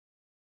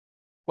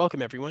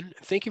Welcome everyone.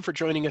 Thank you for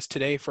joining us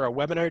today for our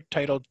webinar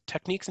titled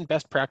Techniques and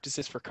Best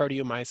Practices for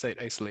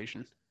Cardiomyocyte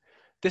Isolation.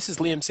 This is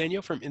Liam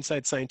Sanyo from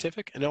Inside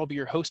Scientific, and I'll be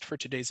your host for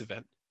today's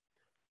event.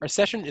 Our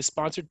session is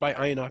sponsored by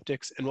Ion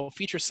Optics and will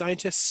feature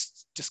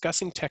scientists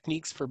discussing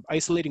techniques for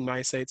isolating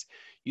myocytes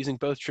using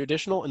both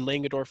traditional and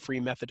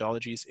Langendorff-free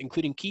methodologies,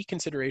 including key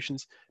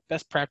considerations,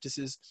 best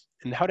practices,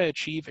 and how to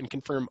achieve and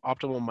confirm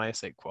optimal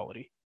myocyte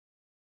quality.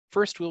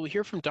 First, we'll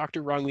hear from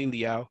Dr. Rongli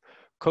Liao,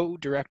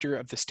 co-director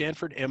of the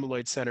Stanford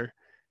Amyloid Center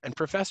and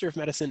professor of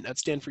medicine at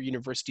Stanford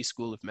University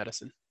School of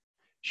Medicine.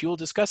 She will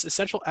discuss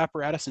essential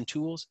apparatus and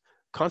tools,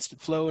 constant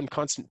flow and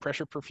constant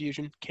pressure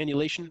perfusion,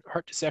 cannulation,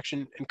 heart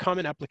dissection, and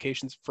common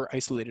applications for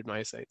isolated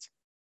myocytes.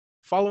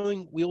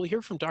 Following, we will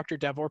hear from Dr.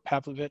 Davor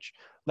Pavlovic,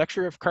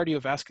 lecturer of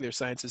cardiovascular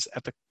sciences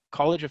at the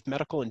College of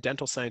Medical and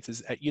Dental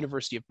Sciences at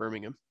University of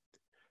Birmingham.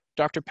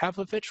 Dr.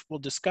 Pavlovic will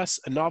discuss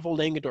a novel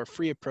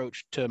Langendorff-free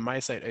approach to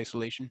myocyte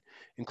isolation,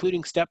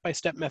 including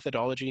step-by-step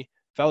methodology,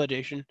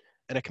 validation,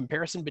 and a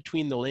comparison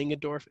between the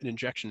Langendorff and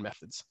injection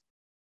methods.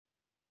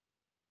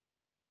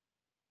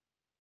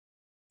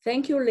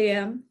 Thank you,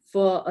 Liam,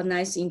 for a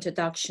nice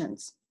introduction.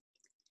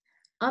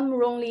 I'm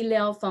Rongli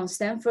Liao from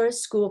Stanford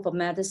School of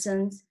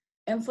Medicine,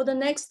 and for the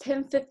next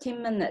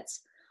 10-15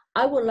 minutes,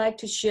 I would like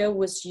to share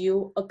with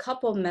you a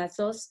couple of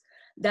methods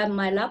that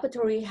my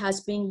laboratory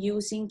has been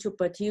using to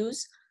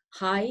produce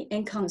high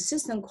and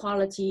consistent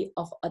quality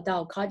of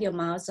adult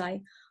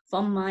cardiomyocyte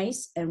from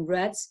mice and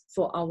rats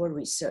for our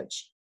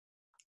research.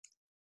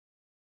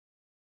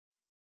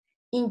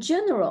 In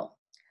general,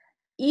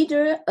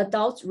 either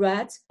adult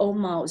rat or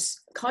mouse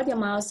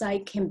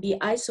cardiomyocyte can be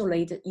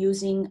isolated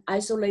using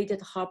isolated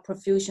heart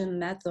perfusion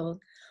method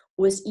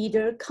with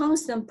either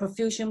constant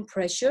perfusion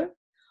pressure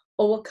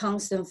or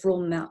constant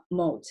flow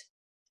mode.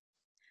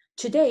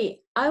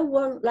 Today, I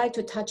would like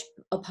to touch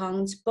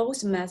upon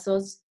both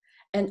methods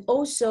and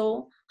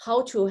also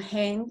how to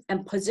hang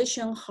and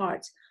position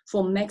heart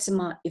for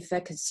maximum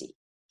efficacy.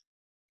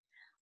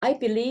 I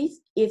believe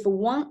if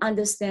one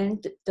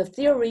understands the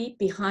theory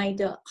behind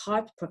the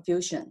heart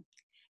perfusion,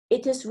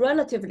 it is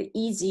relatively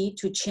easy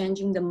to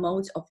changing the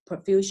mode of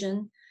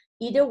perfusion,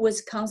 either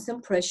with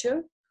constant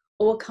pressure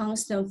or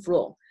constant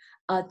flow,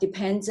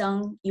 depends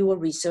on your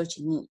research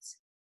needs.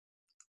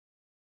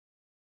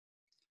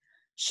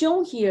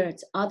 Shown here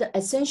are the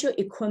essential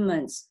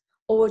equipment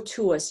or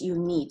tools you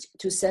need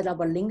to set up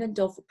a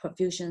Langendorff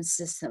perfusion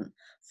system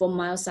for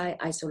myocyte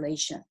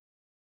isolation.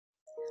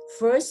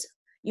 First,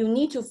 you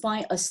need to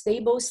find a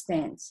stable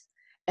stand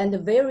and the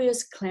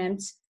various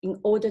clamps in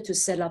order to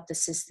set up the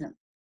system.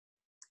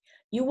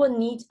 You will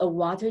need a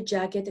water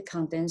jacket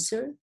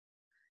condenser,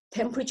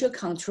 temperature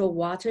control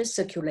water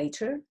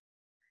circulator,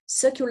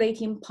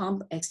 circulating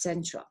pump,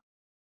 etc.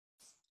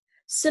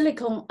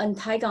 Silicone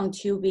anti-gun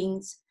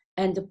tubings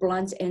and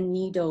blunt end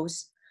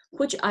needles,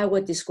 which I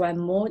will describe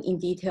more in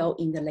detail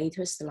in the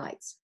later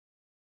slides.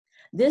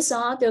 These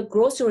are the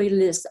grocery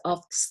list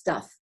of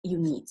stuff you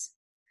need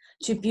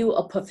to build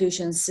a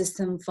perfusion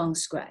system from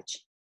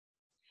scratch.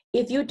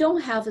 If you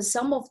don't have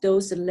some of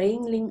those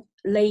laying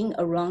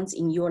around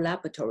in your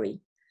laboratory,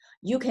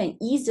 you can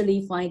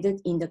easily find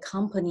it in the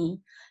company,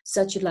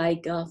 such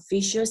like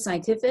Fisher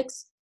Scientific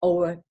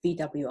or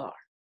VWR.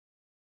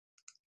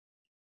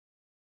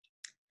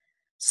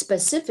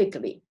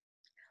 Specifically,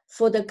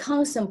 for the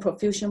constant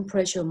perfusion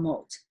pressure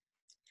mode,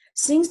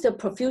 since the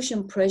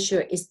perfusion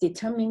pressure is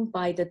determined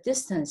by the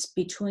distance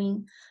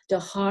between the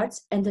heart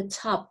and the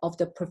top of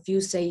the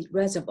perfusate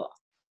reservoir.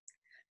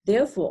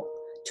 Therefore,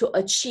 to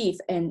achieve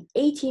an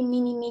 80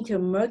 millimeter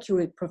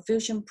mercury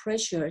perfusion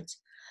pressure,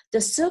 the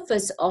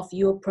surface of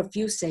your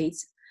perfusate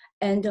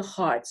and the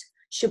heart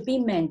should be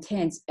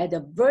maintained at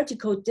a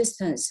vertical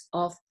distance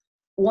of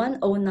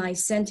 109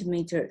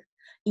 centimeter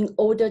in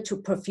order to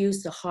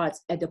perfuse the heart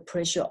at a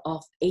pressure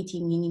of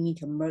 80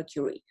 millimeter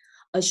mercury,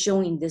 as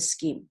shown in this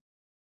scheme.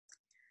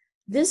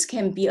 This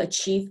can be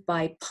achieved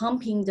by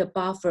pumping the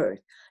buffer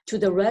to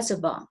the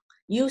reservoir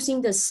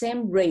using the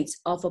same rate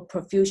of a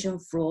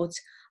perfusion flow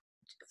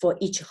for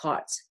each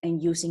heart and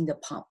using the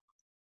pump.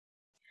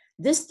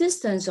 This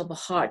distance of a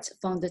heart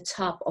from the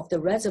top of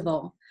the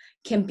reservoir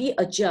can be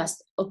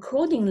adjusted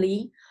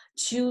accordingly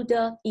to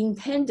the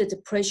intended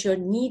pressure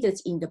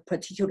needed in the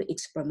particular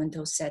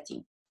experimental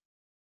setting.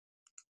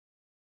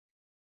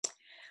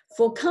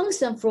 For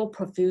constant flow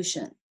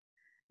perfusion,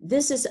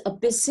 this is a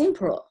bit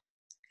simpler,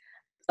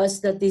 as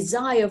the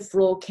desired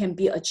flow can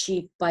be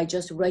achieved by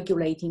just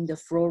regulating the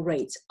flow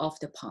rate of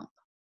the pump.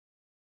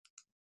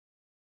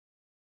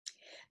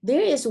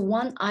 There is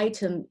one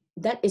item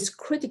that is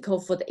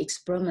critical for the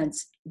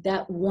experiments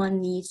that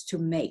one needs to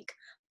make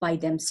by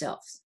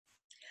themselves.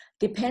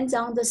 Depends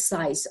on the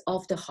size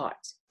of the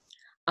heart,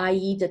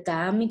 i.e. the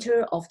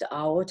diameter of the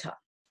aorta.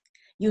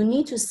 You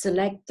need to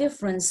select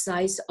different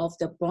size of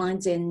the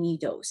blunt end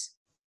needles.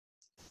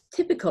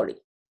 Typically,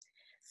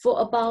 for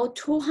about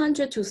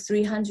 200 to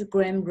 300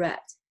 gram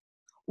rat,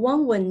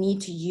 one will need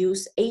to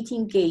use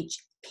 18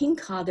 gauge pink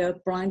color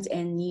blunt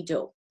end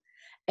needle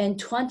and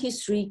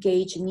 23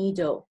 gauge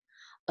needle,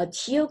 a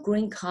teal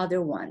green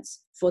color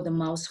ones for the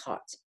mouse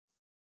heart.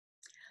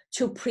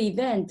 to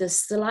prevent the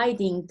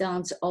sliding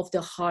down of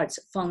the heart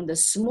from the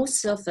smooth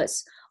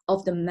surface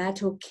of the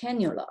metal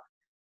cannula.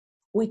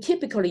 We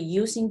typically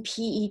using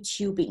PE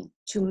tubing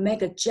to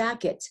make a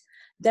jacket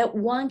that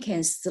one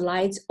can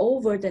slide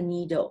over the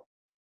needle.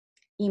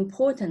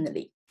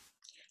 Importantly,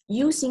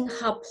 using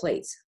hot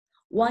plates,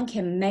 one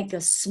can make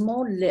a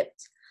small lip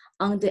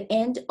on the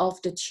end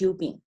of the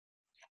tubing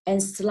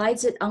and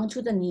slide it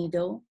onto the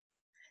needle.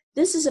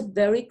 This is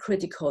very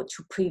critical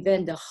to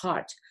prevent the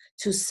heart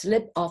to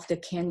slip off the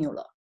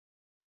cannula.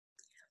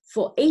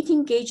 For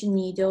 18-gauge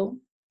needle,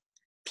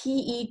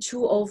 PE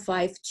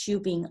 205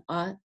 tubing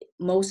are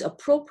most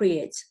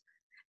appropriate,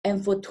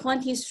 and for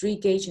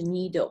 23-gauge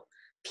needle,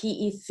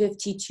 PE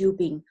 50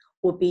 tubing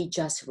would be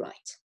just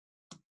right.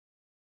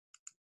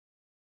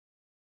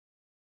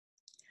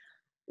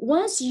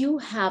 Once you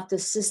have the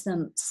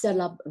system set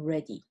up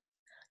ready,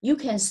 you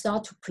can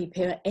start to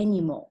prepare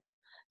animal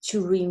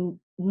to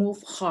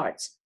remove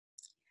heart.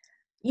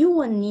 You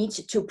will need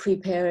to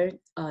prepare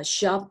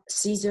sharp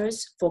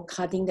scissors for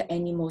cutting the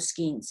animal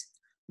skins,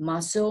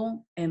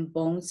 muscle, and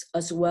bones,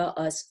 as well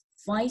as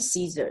fine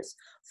scissors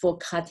for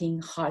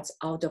cutting hearts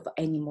out of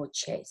animal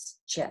chest.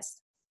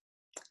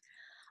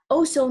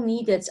 Also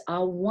needed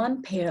are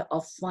one pair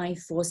of fine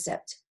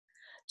forceps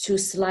to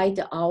slide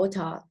the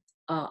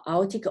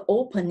aortic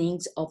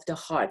openings of the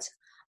heart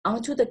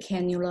onto the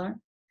cannula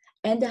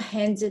and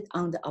hands it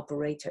on the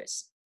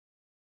operators.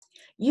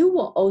 You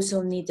will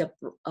also need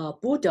a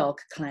bulldog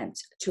clamp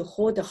to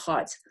hold the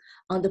heart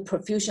on the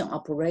perfusion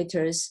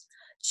operators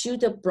to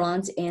the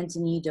blunt end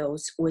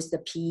needles with the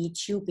PE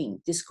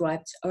tubing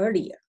described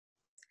earlier.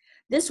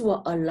 This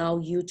will allow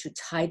you to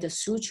tie the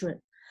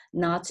suture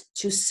knot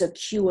to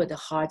secure the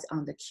heart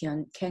on the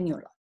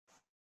cannula.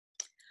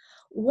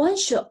 One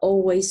should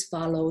always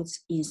follow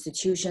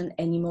institution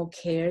animal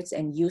cares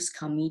and use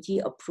committee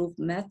approved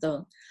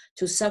method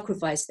to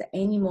sacrifice the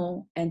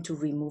animal and to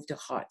remove the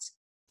heart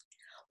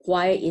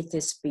while it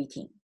is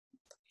beating.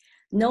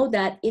 Know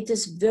that it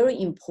is very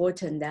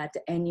important that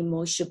the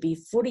animal should be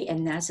fully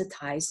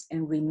anesthetized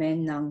and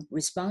remain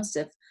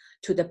non-responsive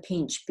to the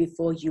pinch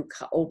before you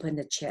open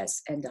the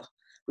chest and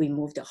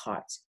remove the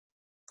heart.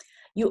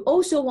 You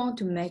also want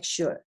to make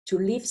sure to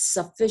leave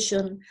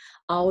sufficient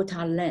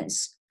aorta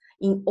length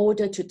in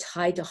order to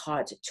tie the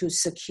heart to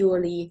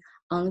securely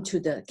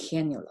onto the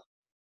cannula.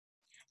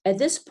 At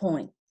this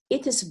point,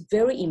 it is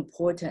very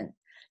important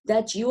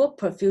that your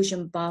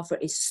perfusion buffer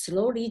is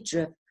slowly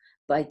drip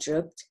by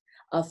drip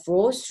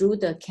flow through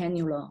the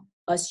cannula,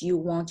 as you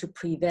want to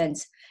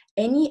prevent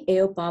any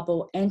air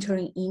bubble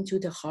entering into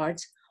the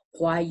heart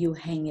while you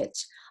hang it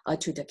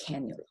to the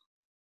cannula.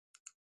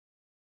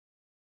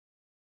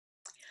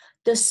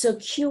 To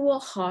secure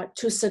heart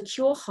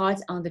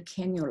on the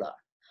cannula,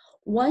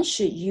 one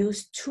should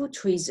use 2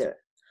 tweezers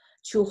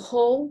to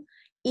hold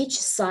each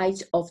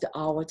side of the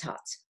aorta.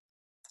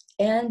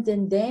 And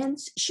then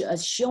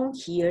as shown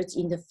here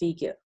in the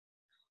figure,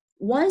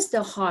 once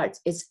the heart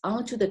is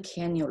onto the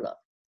cannula,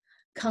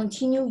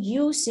 continue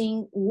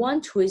using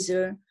 1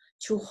 tweezer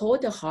to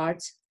hold the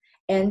heart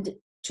and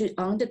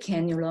on the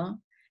cannula,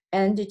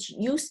 and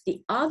use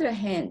the other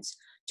hand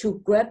to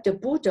grab the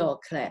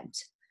bulldog clamp,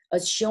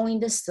 as shown in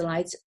the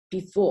slides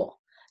before,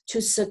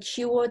 to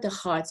secure the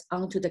heart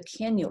onto the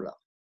cannula.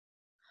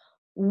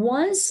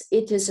 Once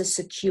it is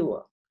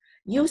secure,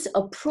 use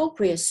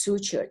appropriate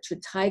suture to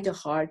tie the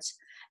heart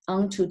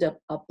onto the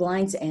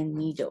blinds and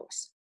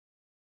needles.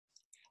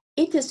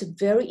 It is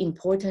very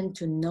important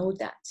to know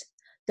that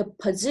the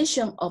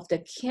position of the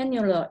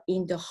cannula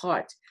in the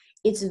heart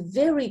is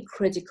very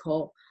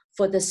critical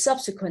for the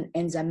subsequent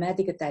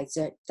enzymatic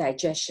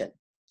digestion.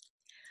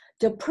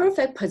 The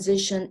perfect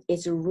position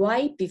is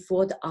right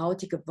before the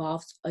aortic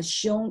valve, as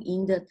shown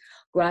in the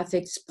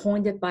graphics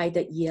pointed by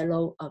the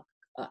yellow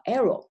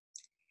arrow.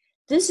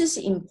 This is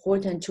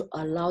important to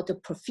allow the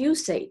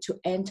perfusate to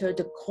enter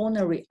the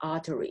coronary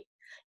artery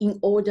in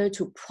order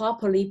to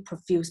properly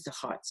perfuse the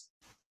heart.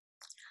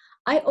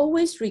 I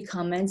always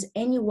recommend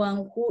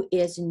anyone who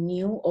is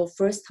new or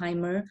first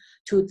timer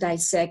to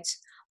dissect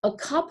a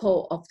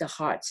couple of the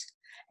hearts,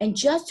 and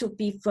just to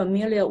be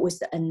familiar with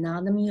the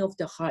anatomy of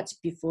the heart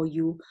before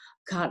you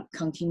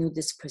continue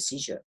this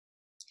procedure.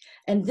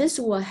 And this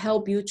will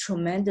help you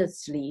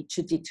tremendously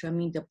to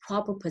determine the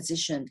proper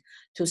position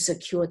to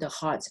secure the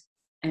heart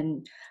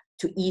and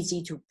to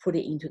easy to put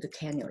it into the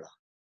cannula.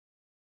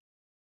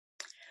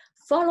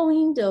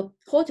 Following the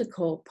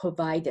protocol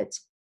provided,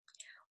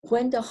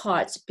 when the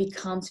heart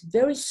becomes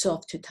very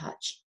soft to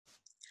touch,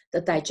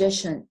 the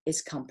digestion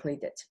is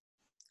completed.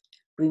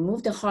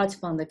 Remove the heart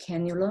from the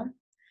cannula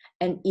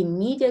and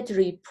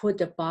immediately put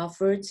the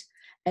buffers,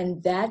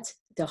 and that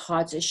the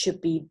heart should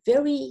be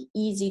very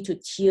easy to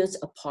tear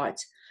apart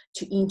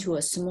into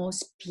a small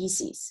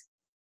pieces.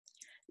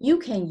 You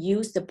can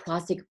use the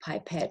plastic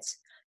pipettes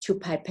to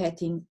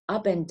pipetting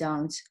up and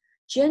down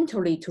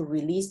gently to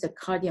release the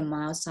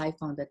cardiomyocyte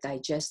from the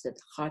digested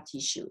heart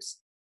tissues.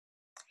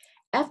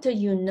 After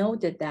you know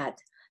that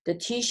the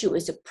tissue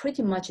is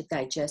pretty much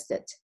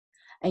digested,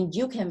 and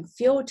you can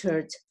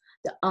filter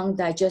the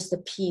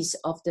undigested piece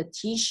of the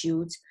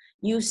tissues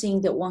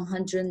using the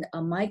 100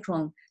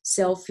 micron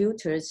cell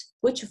filters,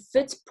 which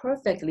fits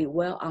perfectly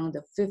well on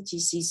the 50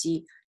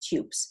 cc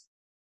tubes.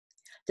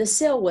 The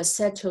cell was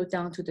settled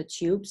down to the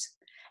tubes,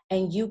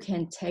 and you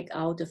can take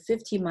out the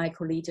 50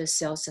 microliter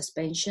cell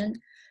suspension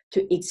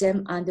to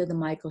examine under the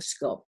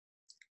microscope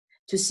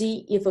to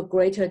see if a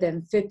greater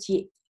than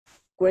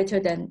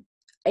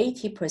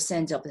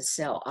 80% of the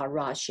cell are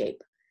rod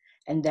shaped,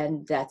 and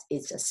then that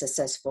is a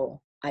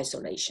successful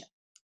isolation.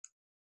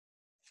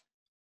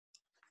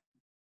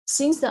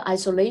 Since the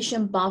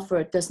isolation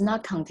buffer does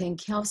not contain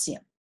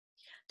calcium,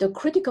 the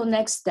critical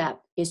next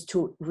step is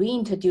to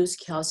reintroduce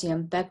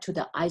calcium back to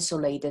the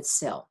isolated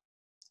cell.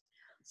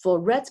 For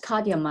red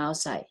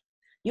cardiomyocyte,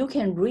 you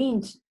can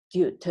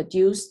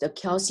reintroduce the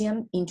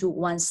calcium into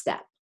one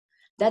step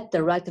that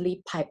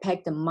directly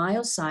pipette the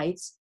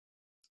myocytes,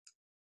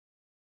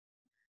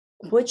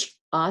 which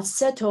are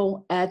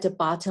settled at the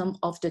bottom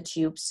of the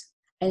tubes,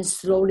 and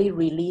slowly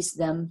release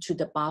them to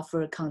the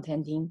buffer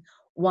containing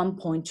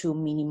 1.2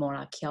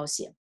 millimolar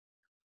calcium.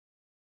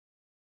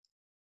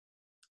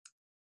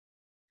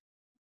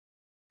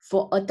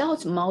 For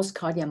adult mouse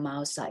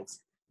cardiomyocytes,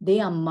 they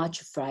are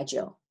much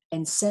fragile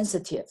and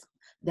sensitive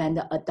than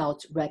the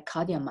adult red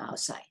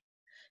cardiomyocyte.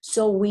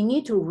 So we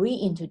need to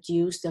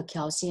reintroduce the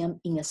calcium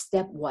in a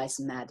stepwise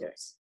manner,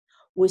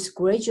 with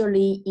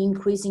gradually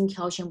increasing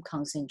calcium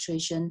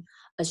concentration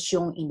as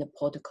shown in the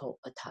protocol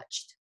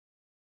attached.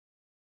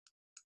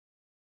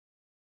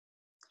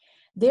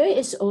 There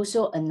is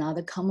also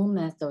another common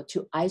method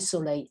to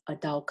isolate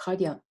adult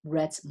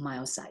red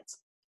myocytes.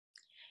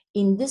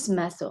 In this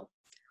method,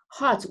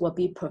 hearts will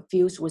be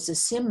perfused with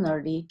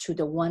similarly to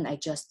the one I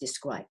just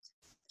described,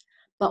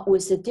 but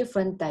with a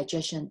different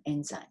digestion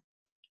enzyme.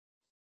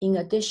 In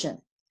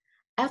addition,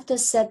 after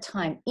set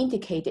time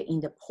indicated in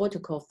the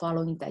protocol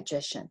following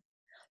digestion,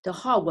 the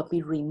heart will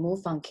be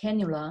removed from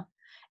cannula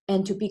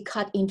and to be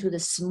cut into the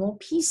small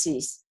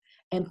pieces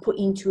and put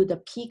into the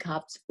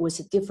P-cups with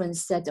a different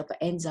set of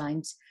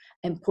enzymes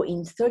and put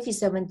in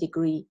 37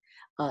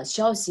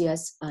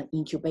 Celsius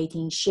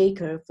incubating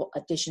shaker for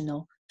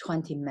additional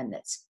 20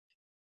 minutes.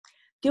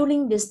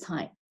 During this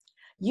time,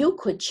 you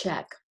could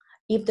check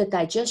if the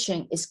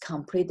digestion is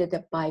completed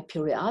by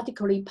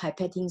periodically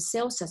pipetting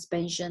cell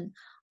suspension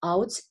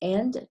out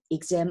and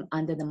exam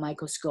under the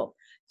microscope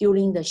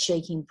during the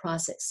shaking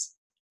process.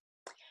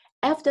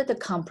 After the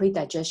complete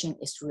digestion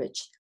is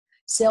reached,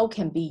 cell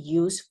can be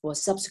used for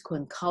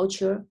subsequent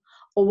culture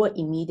or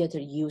immediate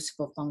use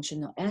for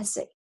functional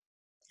assay.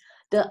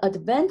 The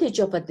advantage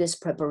of this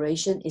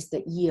preparation is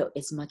the yield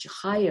is much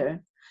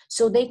higher,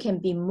 so they can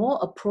be more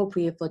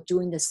appropriate for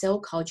doing the cell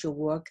culture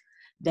work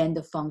than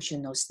the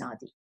functional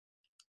study.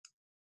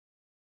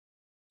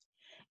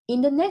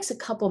 In the next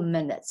couple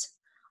minutes,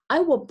 I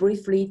will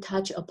briefly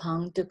touch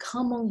upon the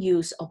common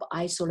use of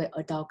isolate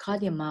adult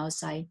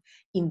cardiomyocyte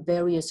in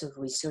various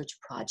research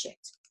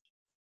projects.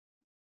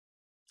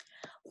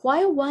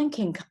 While one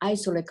can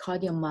isolate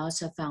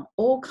cardiomyocyte from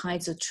all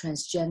kinds of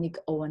transgenic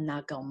or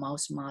knockout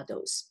mouse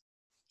models,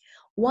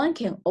 one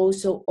can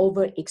also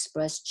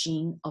overexpress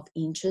gene of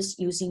interest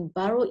using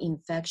viral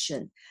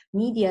infection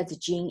mediated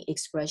gene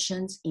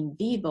expressions in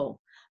vivo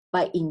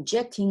by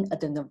injecting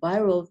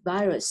adenoviral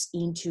virus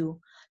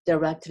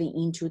directly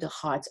into the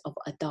heart of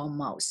adult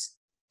mouse,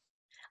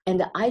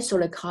 and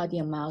isolate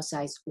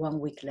cardiomyocytes 1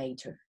 week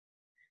later.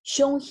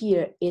 Shown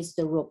here is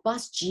the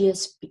robust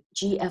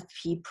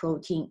GFP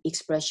protein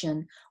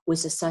expression with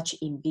such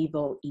in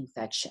vivo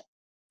infection.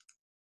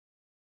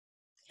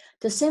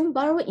 The same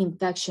viral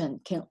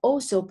infection can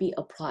also be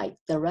applied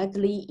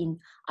directly in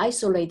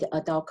isolated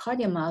adult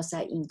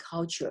cardiomyocyte in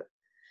culture.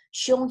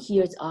 Shown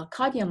here are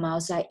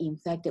cardiomyocyte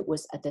infected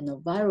with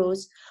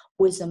adenovirus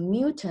with a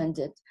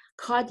mutated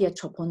cardiac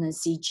troponin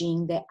C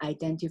gene that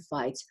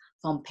identified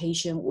from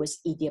patient with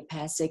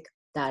idiopathic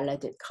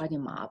dilated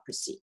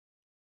cardiomyopathy.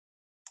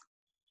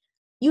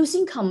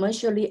 Using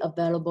commercially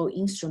available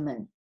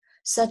instruments,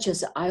 such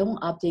as the ion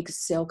optic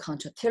cell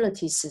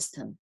contractility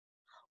system,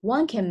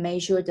 one can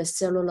measure the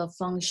cellular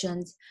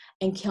functions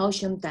and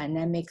calcium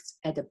dynamics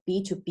at a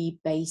B2B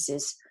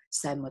basis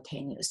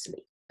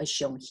simultaneously, as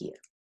shown here.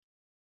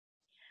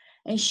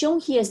 And shown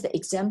here is the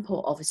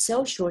example of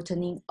cell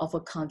shortening of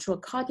a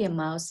controlled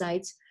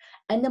cardiomyocyte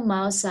and the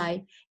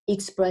myocyte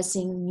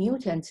expressing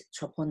mutant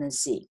troponin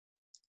C.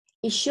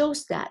 It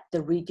shows that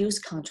the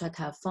reduced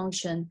contractile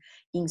function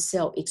in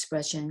cell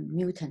expression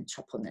mutant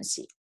troponin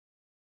C.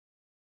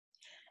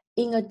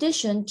 In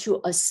addition to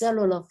a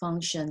cellular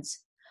functions,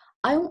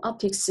 ion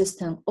optic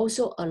system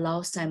also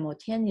allows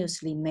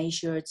simultaneously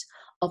measures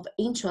of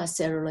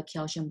intracellular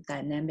calcium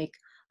dynamic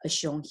as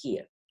shown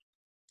here.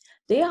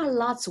 There are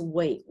lots of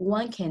ways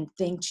one can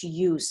think to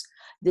use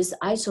this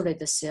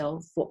isolated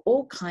cell for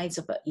all kinds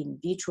of in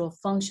vitro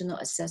functional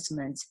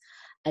assessments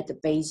at the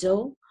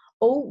basal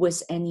or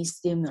with any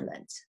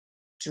stimulant,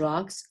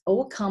 drugs,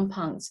 or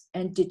compounds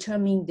and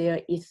determine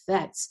their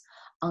effects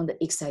on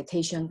the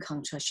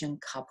excitation-contraction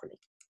coupling.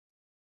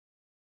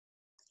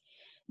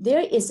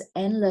 There is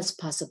endless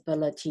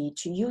possibility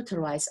to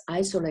utilize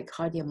isolate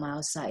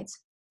cardiomyocytes.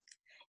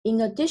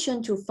 In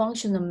addition to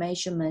functional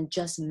measurement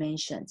just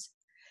mentioned,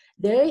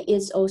 there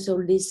is also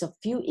a list of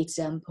few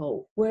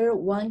examples where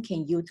one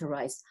can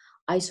utilize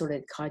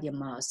isolated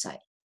cardiomyocyte,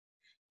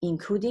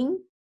 including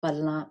but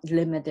not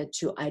limited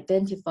to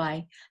identify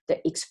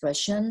the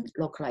expression,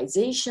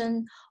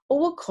 localization,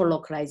 or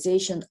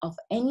co-localization of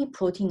any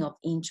protein of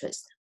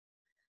interest,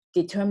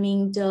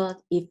 determine the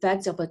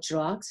effects of a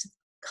drug's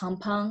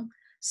compound,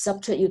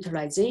 substrate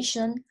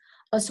utilization,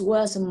 as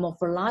well as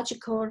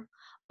morphological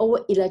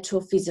or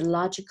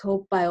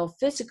electrophysiological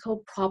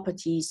biophysical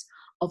properties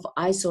of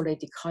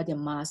isolated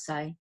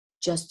cardiomyocyte,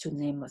 just to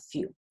name a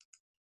few.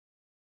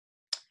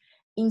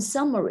 In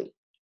summary,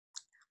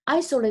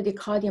 isolated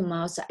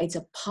cardiomyocyte is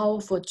a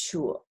powerful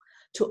tool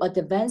to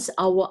advance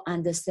our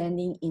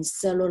understanding in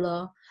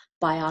cellular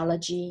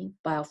biology,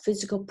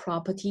 biophysical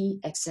property,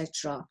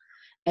 etc.,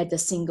 at the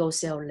single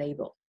cell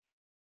level.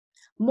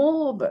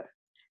 Moreover,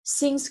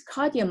 since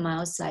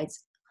cardiomyocytes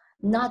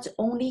not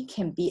only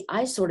can be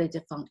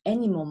isolated from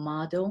animal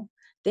model,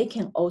 they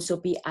can also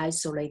be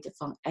isolated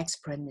from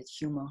explanted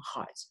human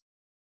hearts.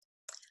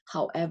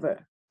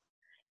 However,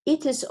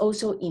 it is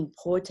also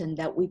important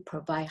that we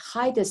provide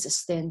highest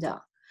standard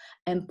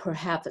and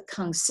perhaps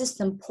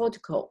consistent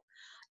protocol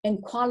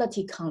and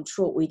quality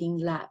control within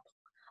lab,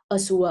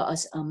 as well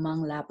as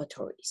among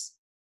laboratories.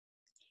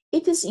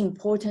 It is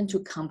important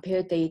to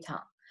compare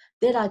data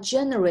that are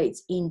generated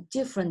in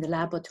different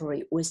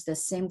laboratories with the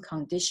same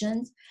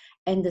conditions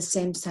and the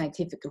same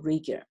scientific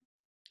rigor.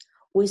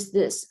 With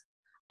this,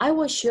 I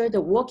will share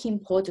the working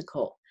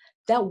protocol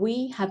that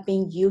we have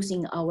been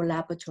using in our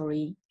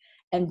laboratory,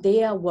 and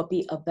they will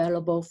be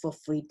available for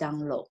free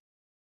download.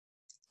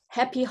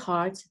 Happy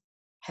heart,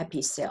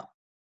 happy cell.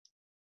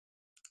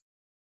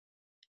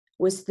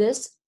 With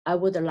this, I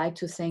would like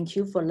to thank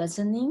you for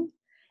listening,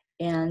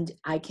 and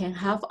I can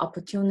have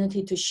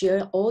opportunity to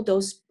share all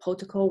those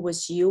protocols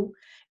with you.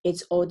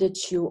 It's order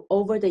to,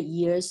 over the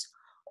years,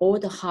 all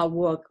the hard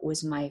work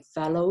with my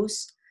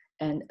fellows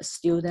and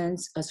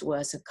students, as well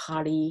as a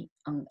colleague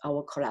on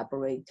our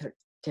collaborative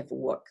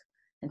work.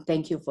 And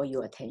thank you for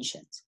your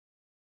attention.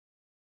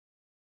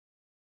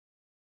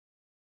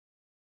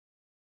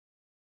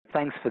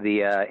 Thanks for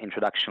the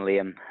introduction,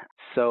 Liam.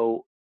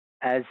 So,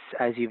 as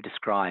you've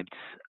described,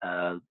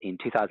 in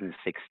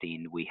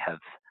 2016, we have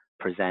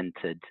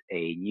presented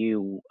a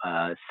new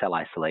cell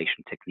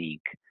isolation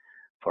technique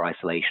for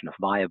isolation of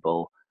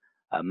viable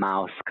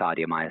mouse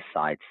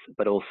cardiomyocytes,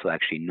 but also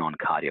actually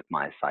non-cardiac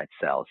myocyte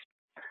cells.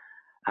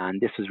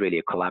 And this was really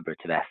a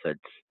collaborative effort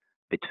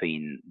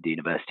between the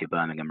University of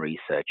Birmingham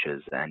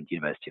researchers and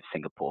University of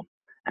Singapore,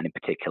 and in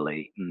particular,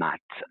 Matt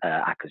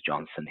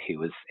Ackers-Johnson, who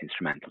was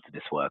instrumental to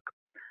this work.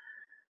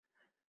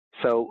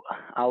 So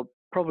I'll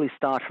probably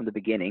start from the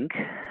beginning,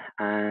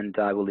 and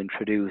I will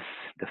introduce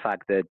the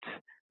fact that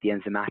the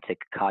enzymatic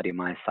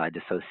cardiomyocyte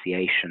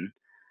dissociation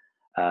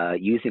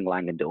using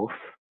Langendorff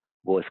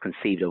was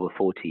conceived over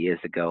 40 years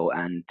ago,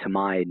 and to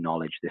my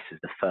knowledge, this is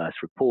the first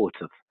report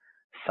of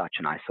such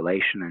an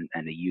isolation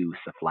and the use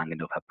of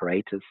Langendorff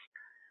apparatus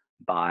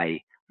by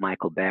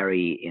Michael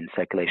Berry in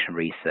Circulation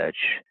Research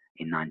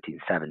in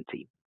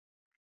 1970.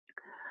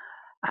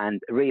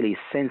 And really,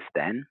 since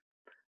then,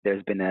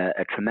 there's been a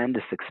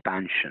tremendous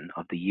expansion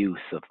of the use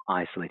of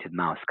isolated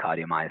mouse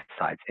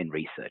cardiomyocytes in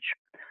research.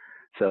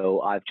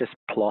 So I've just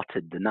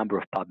plotted the number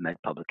of PubMed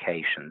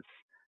publications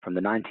from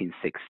the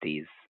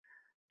 1960s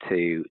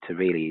to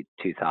really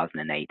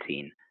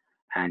 2018,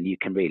 and you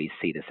can really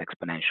see this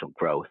exponential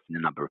growth in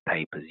the number of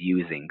papers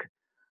using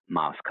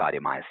mouse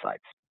cardiomyocytes.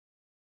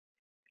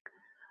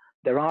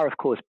 There are, of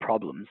course,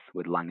 problems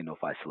with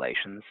Langendorff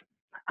isolations,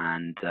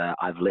 and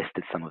I've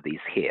listed some of these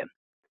here.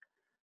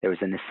 There is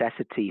a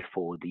necessity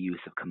for the use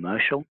of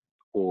commercial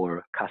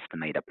or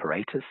custom-made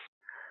apparatus,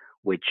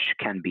 which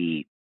can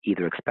be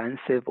either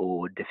expensive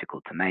or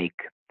difficult to make.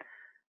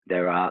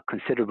 There are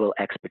considerable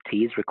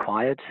expertise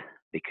required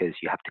because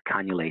you have to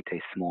cannulate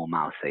a small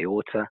mouse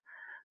aorta.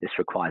 This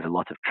requires a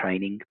lot of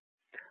training.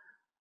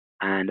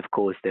 And of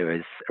course, there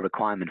is a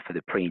requirement for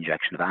the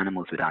pre-injection of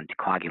animals with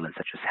anticoagulants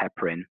such as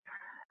heparin.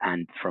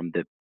 And from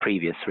the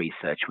previous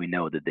research, we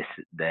know that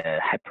the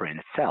heparin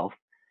itself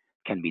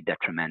can be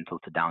detrimental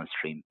to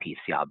downstream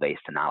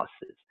PCR-based analysis.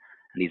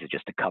 And these are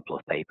just a couple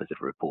of papers that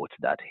reported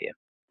that here.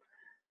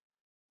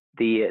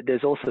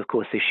 There's also, of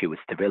course, issue with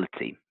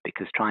sterility,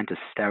 because trying to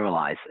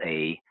sterilize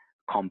a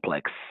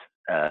complex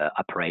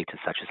apparatus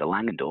such as a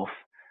Langendorff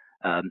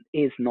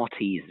is not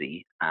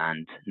easy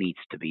and needs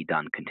to be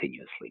done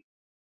continuously.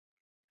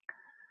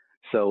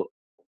 So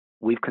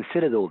we've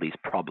considered all these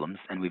problems,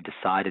 and we've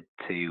decided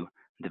to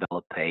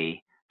develop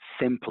a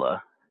simpler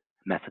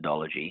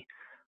methodology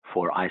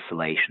for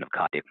isolation of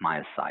cardiac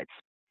myocytes,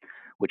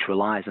 which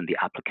relies on the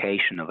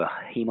application of a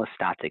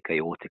hemostatic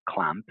aortic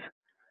clamp,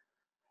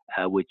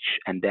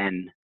 and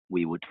then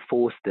we would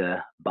force the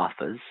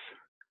buffers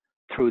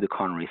through the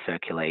coronary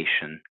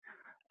circulation,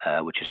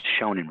 which is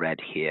shown in red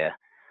here,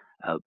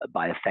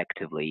 by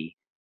effectively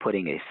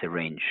putting a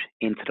syringe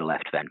into the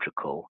left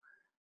ventricle,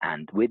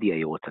 and with the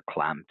aorta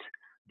clamped,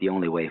 the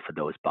only way for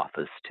those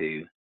buffers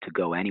to to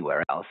go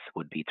anywhere else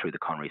would be through the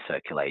coronary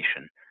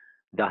circulation,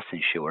 thus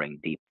ensuring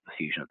deep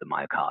perfusion of the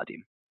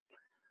myocardium.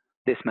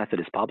 This method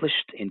is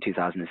published in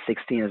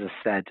 2016, as I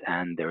said,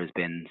 and there has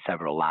been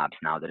several labs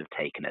now that have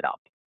taken it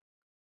up.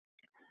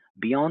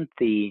 Beyond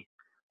the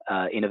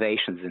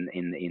innovations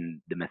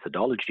in the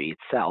methodology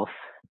itself,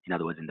 in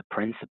other words, in the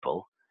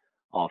principle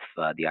of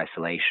the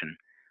isolation,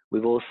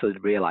 we've also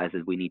realized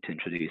that we need to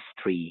introduce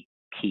three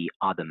key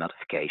other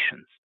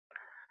modifications.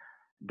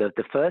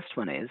 The first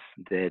one is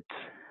that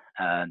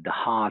the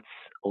hearts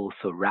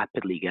also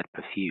rapidly get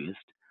perfused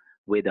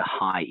with a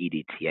high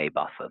EDTA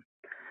buffer.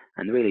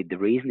 And really the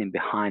reasoning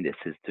behind this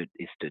is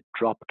to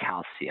drop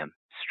calcium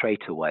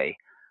straight away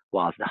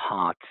whilst the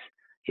heart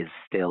is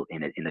still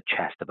in the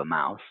chest of a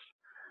mouse.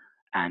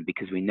 And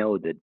because we know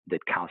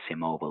that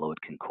calcium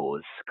overload can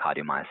cause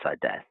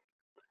cardiomyocyte death.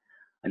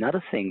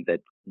 Another thing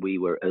that we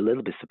were a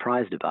little bit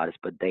surprised about is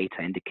but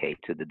data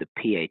indicated that the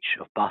pH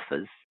of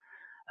buffers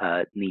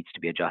needs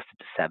to be adjusted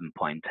to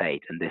 7.8,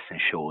 and this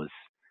ensures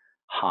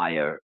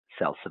higher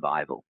cell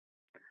survival.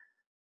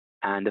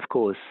 And of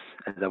course,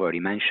 as I've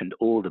already mentioned,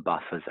 all the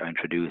buffers are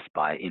introduced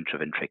by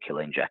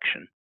intraventricular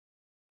injection,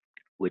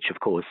 which of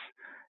course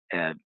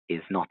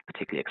is not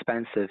particularly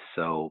expensive,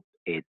 so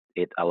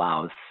it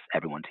allows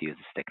everyone to use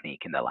this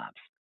technique in their labs.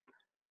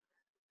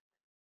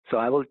 So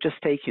I will just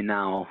take you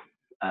now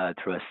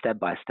through a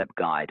step-by-step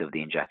guide of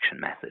the injection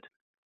method.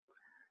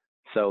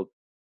 So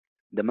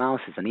the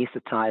mouse is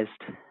anesthetized,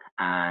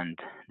 and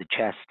the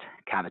chest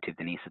cavity of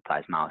the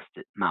anesthetized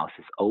mouse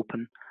is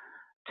open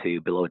to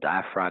below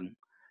diaphragm,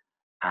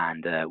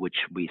 and which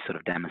we sort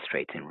of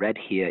demonstrate in red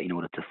here in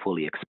order to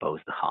fully expose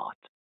the heart.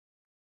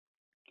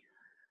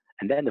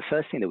 And then the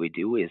first thing that we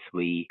do is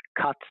we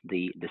cut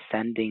the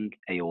descending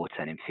aorta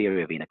and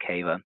inferior vena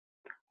cava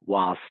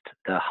whilst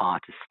the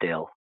heart is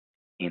still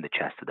in the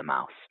chest of the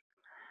mouse.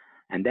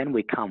 And then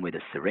we come with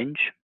a syringe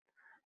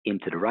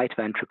into the right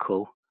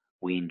ventricle.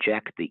 We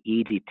inject the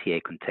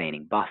EDTA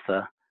containing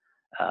buffer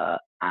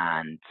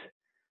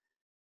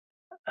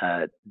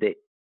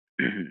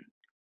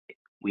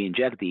we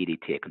inject the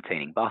EDTA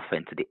containing buffer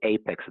into the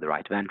apex of the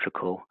right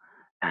ventricle,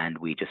 and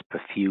we just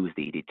perfuse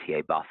the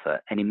EDTA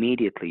buffer. And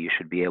immediately you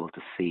should be able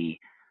to see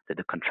that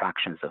the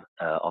contractions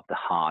of the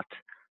heart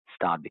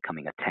start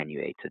becoming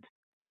attenuated.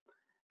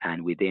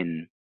 And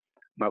within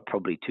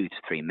probably 2 to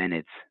 3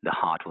 minutes, the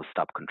heart will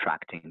stop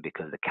contracting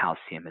because the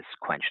calcium is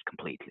quenched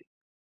completely.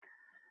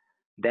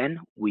 Then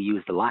we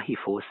use the Liao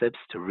forceps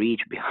to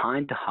reach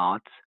behind the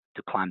heart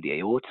to climb the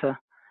aorta,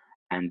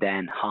 and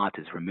then heart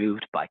is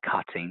removed by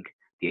cutting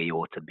the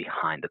aorta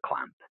behind the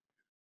clamp.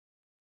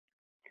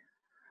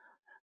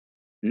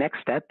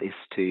 Next step is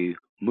to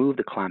move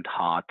the clamped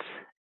heart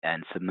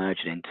and submerge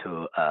it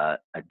into a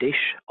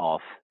dish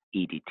of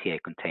EDTA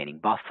containing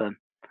buffer,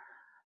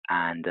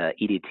 and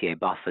EDTA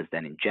buffer is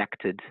then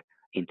injected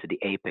into the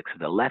apex of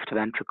the left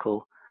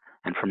ventricle,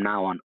 and from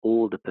now on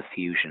all the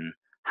perfusion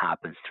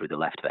happens through the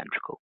left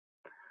ventricle.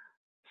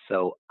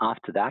 So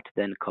after that,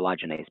 then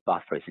collagenase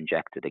buffer is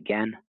injected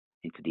again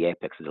into the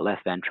apex of the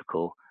left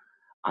ventricle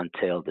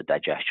until the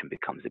digestion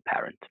becomes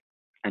apparent.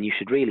 And you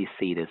should really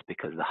see this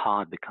because the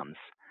heart becomes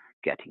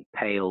getting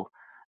pale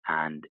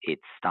and it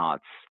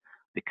starts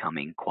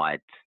becoming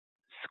quite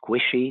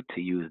squishy,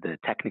 to use the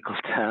technical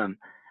term.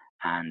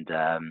 And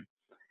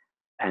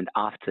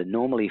after,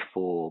 normally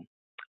for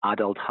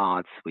adult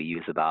hearts, we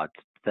use about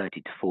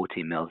 30 to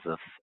 40 mils of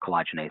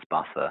collagenase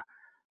buffer,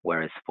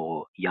 whereas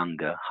for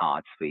younger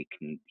hearts, we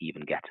can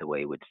even get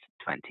away with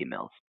 20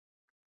 mils.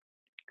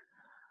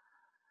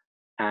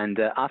 And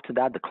after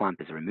that, the clamp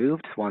is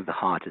removed. Once the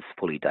heart is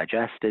fully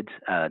digested,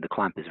 the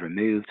clamp is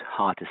removed,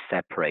 heart is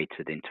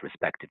separated into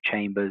respective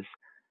chambers,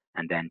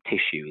 and then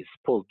tissue is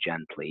pulled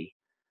gently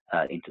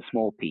into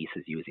small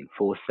pieces using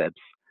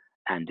forceps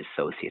and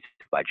dissociated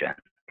by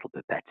gentle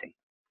pipetting.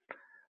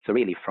 So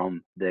really,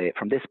 from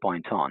this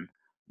point on,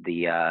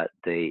 the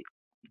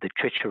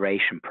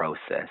trituration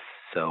process,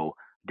 so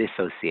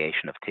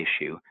dissociation of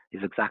tissue,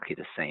 is exactly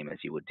the same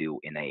as you would do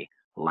in a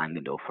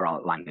Langendorff for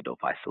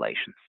Langendorff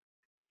isolations.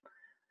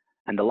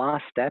 And the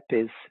last step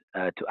is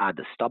to add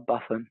the stop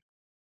buffer.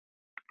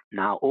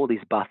 Now, all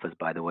these buffers,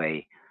 by the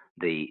way,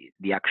 the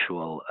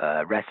actual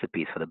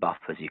recipes for the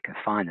buffers you can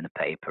find in the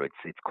paper.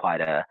 It's quite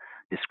a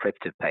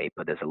descriptive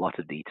paper. There's a lot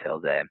of detail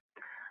there.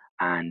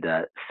 And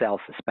cell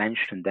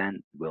suspension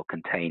then will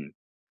contain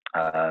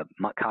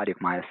cardiac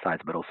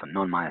myocytes, but also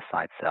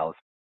non-myocyte cells,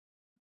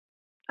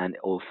 and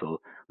also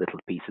little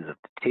pieces of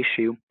the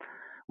tissue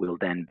will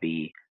then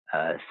be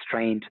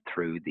strained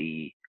through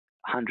the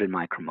 100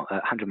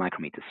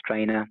 micrometer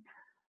strainer,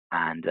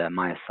 and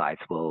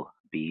myocytes will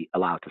be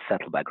allowed to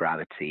settle by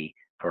gravity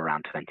for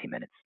around 20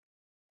 minutes.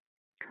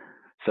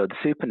 So the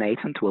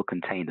supernatant will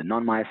contain the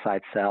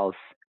non-myocyte cells,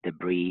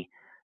 debris,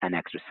 and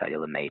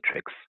extracellular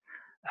matrix,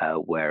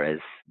 whereas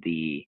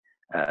the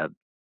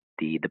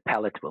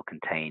pellet will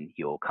contain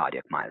your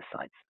cardiac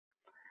myocytes.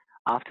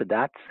 After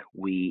that,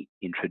 we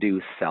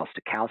introduce cells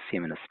to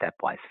calcium in a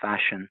stepwise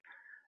fashion,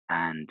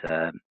 and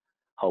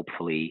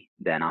hopefully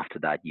then after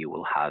that you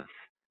will have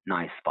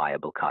nice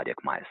viable cardiac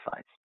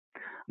myocytes.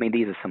 mean,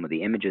 these are some of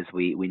the images.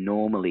 We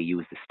normally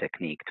use this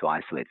technique to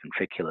isolate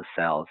ventricular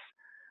cells,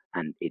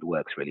 and it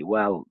works really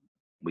well.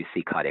 We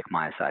see cardiac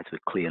myocytes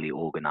with clearly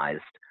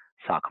organized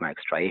sarcomeric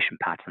striation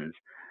patterns.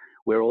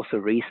 We're also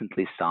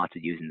recently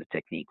started using the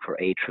technique for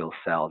atrial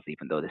cells,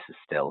 even though this is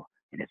still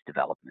in its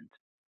development.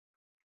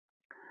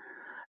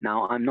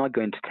 Now, I'm not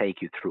going to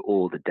take you through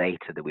all the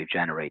data that we've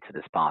generated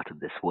as part of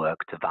this work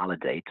to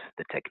validate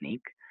the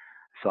technique,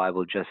 so I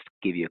will just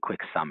give you a quick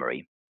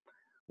summary.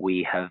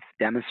 We have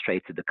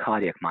demonstrated the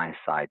cardiac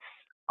myocytes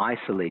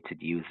isolated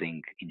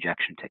using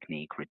injection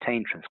technique,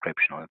 retain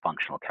transcriptional and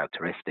functional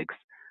characteristics,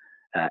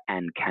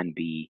 and can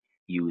be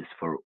used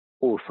for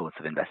all sorts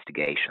of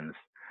investigations.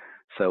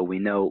 So we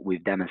know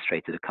we've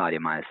demonstrated the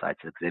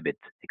cardiomyocytes exhibit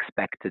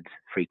expected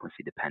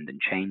frequency-dependent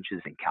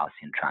changes in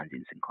calcium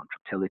transients and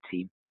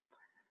contractility.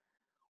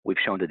 We've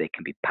shown that they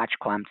can be patch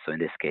clamped, so in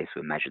this case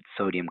we measured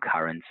sodium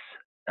currents.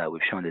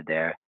 We've shown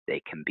that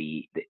they can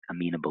be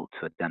amenable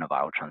to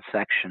adenoviral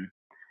transfection.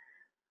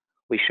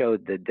 We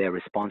showed that they're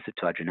responsive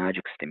to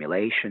adrenergic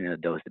stimulation in a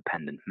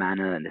dose-dependent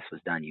manner, and this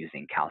was done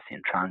using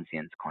calcium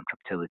transients,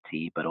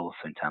 contractility, but also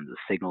in terms of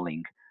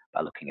signaling by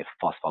looking at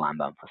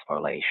phospholamban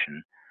phosphorylation,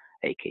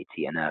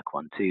 AKT, and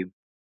ERK1/2.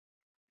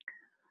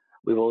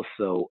 We've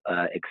also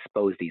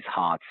exposed these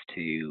hearts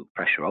to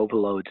pressure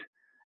overload,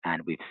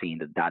 and we've seen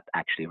that that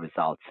actually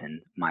results in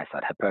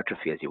myocyte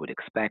hypertrophy, as you would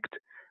expect,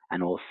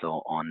 and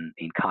also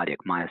in cardiac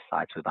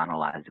myocytes, we've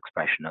analyzed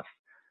expression of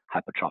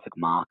hypertrophic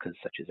markers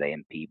such as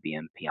AMP,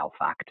 BMP,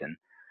 alpha-actin,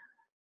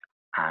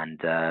 and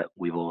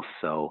we've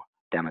also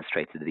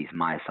demonstrated that these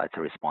myocytes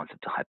are responsive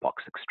to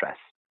hypoxic stress.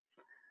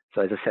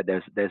 So as I said,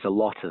 there's a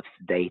lot of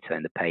data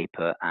in the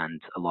paper,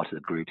 and a lot of the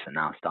groups are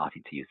now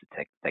starting to use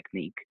the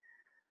technique.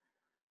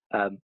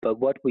 But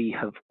what we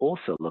have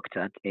also looked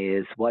at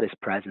is what is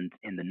present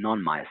in the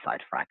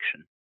non-myocyte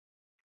fraction.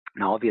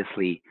 Now,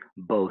 obviously,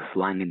 both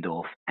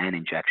Langendorff and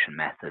injection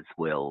methods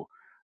will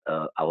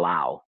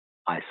allow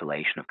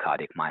isolation of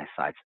cardiac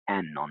myocytes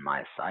and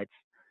non-myocytes.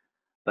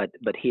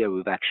 But here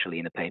we've actually,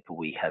 in the paper,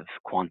 we have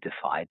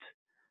quantified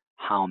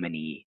how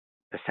many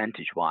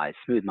percentage-wise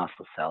smooth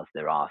muscle cells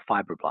there are,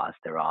 fibroblasts,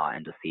 there are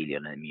endothelial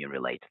and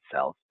immune-related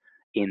cells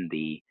in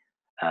the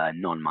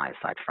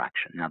non-myocyte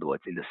fraction. In other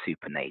words, in the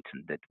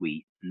supernatant that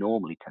we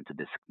normally tend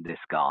to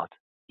discard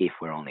if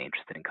we're only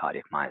interested in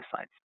cardiac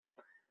myocytes.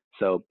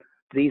 So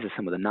these are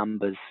some of the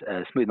numbers.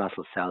 Smooth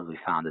muscle cells, we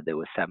found that there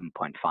were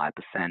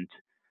 7.5%,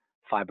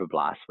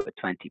 fibroblasts were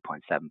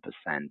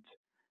 20.7%,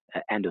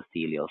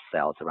 endothelial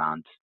cells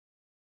around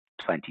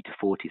 20 to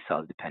 40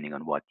 cells, depending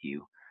on what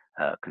you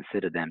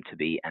consider them to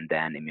be, and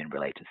then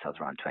immune-related cells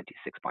around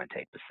 26.8%.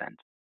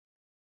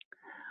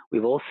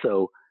 We've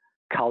also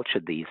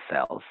cultured these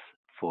cells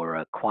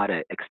for quite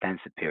an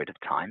extensive period of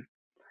time,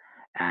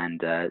 and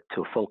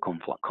to a full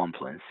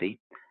confluency,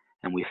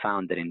 and we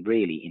found that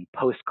in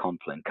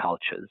post-confluent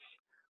cultures,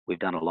 we've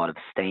done a lot of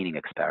staining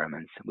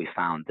experiments. We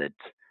found that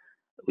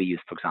we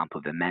used, for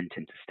example,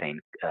 vimentin to stain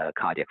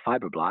cardiac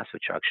fibroblasts,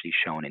 which are actually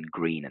shown in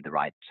green in the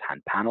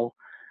right-hand panel,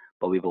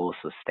 but we've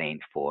also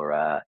stained for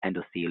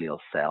endothelial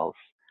cells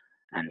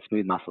and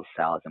smooth muscle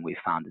cells, and we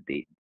found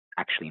that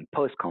actually in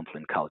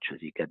post-confluent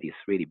cultures, you get these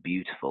really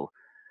beautiful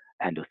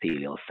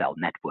endothelial cell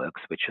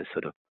networks, which are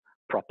sort of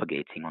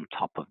propagating on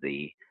top of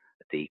the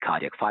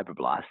cardiac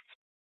fibroblasts.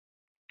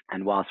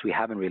 And whilst we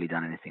haven't really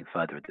done anything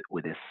further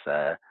with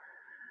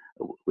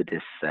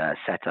this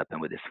setup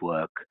and with this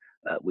work,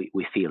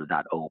 we feel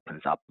that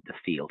opens up the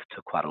field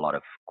to quite a lot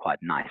of quite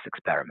nice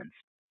experiments.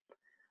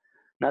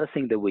 Another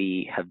thing that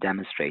we have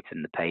demonstrated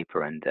in the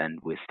paper, and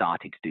we're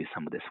starting to do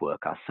some of this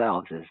work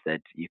ourselves, is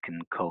that you can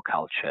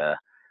co-culture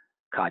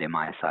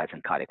cardiomyocytes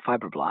and cardiac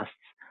fibroblasts.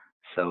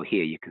 So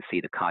here you can see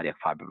the cardiac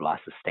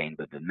fibroblasts are stained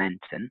with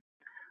vimentin,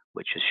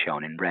 which is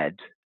shown in red,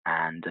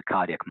 and the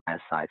cardiac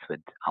myocytes with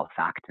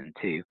alpha-actin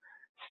too,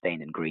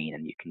 stained in green,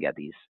 and you can get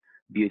these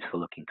beautiful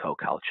looking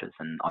co-cultures.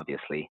 And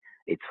obviously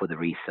it's for the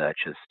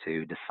researchers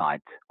to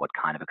decide what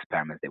kind of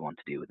experiments they want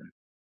to do with them.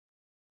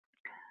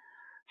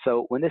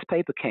 So when this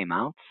paper came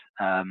out,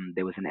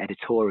 there was an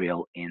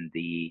editorial in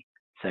the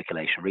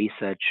Circulation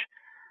Research,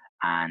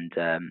 and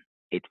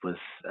it was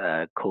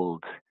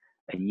called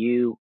a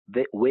new,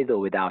 with or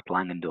without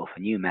Langendorff, a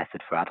new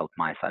method for adult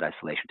myocyte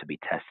isolation to be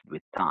tested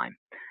with time.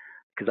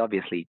 Because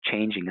obviously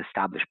changing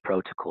established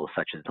protocols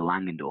such as the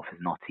Langendorff is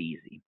not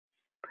easy.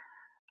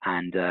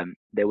 And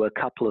there were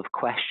a couple of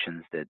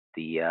questions that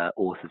the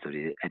authors of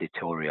the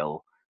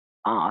editorial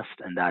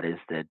asked, and that is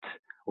that,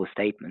 or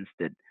statements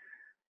that,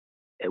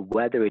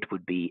 whether it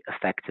would be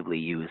effectively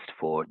used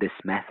for this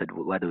method,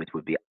 whether it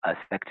would be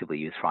effectively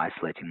used for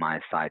isolating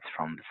myocytes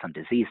from some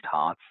diseased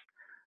hearts,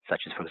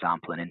 such as, for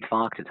example, an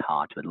infarcted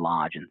heart with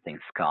large and thin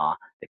scar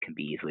that can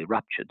be easily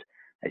ruptured,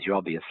 as you're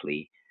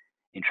obviously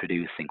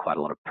introducing quite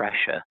a lot of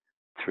pressure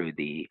through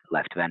the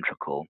left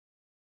ventricle,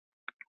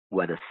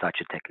 whether such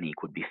a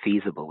technique would be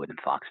feasible with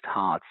infarcted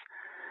hearts.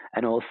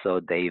 And also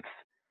they've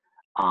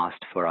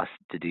asked for us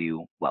to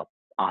do, well,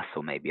 us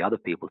or maybe other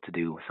people to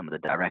do some of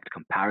the direct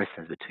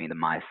comparisons between the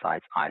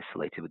myocytes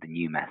isolated with the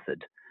new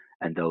method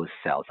and those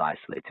cells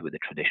isolated with the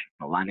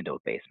traditional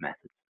Langendorff-based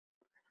methods.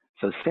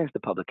 So since the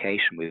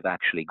publication, we've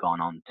actually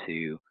gone on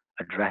to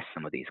address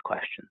some of these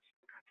questions.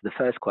 So the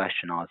first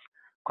question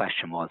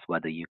was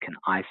whether you can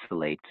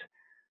isolate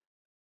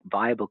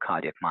viable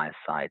cardiac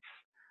myocytes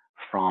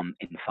from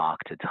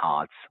infarcted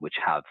hearts which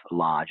have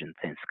large and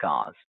thin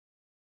scars,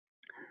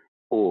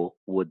 or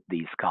would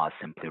these scars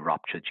simply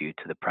rupture due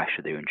to the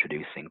pressure they're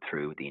introducing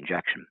through the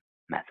injection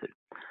method?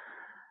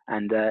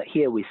 And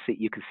here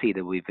you can see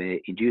that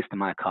we've induced a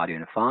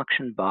myocardial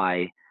infarction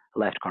by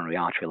left coronary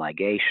artery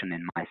ligation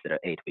in mice that are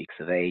 8 weeks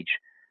of age,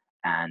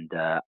 and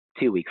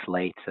 2 weeks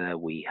later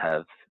we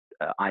have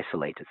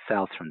isolated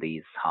cells from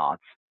these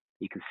hearts.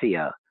 You can see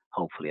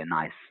hopefully a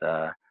nice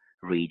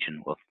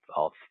region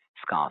of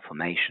scar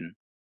formation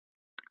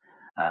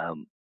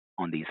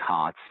on these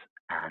hearts,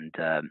 and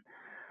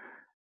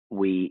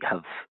we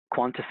have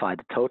quantified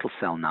the total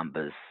cell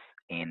numbers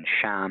in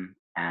sham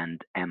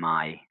and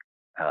MI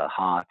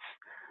hearts,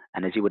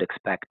 and as you would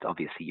expect,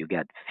 obviously you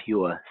get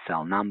fewer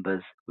cell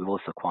numbers. We've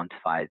also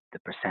quantified the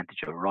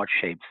percentage of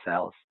rod-shaped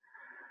cells,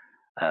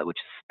 which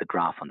is the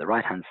graph on the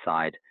right-hand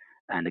side,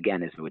 and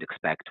again, as we would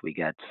expect, we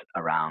get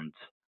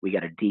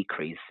a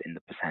decrease in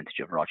the percentage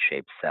of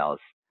rod-shaped cells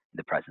in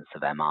the presence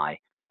of MI.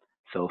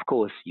 So of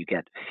course you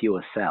get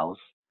fewer cells,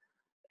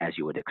 as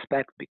you would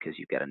expect, because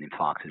you get an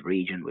infarcted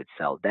region with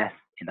cell death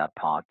in that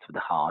part of the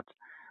heart,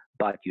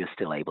 but you're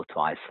still able to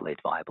isolate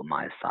viable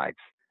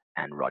myocytes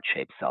and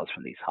rod-shaped cells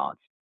from these hearts.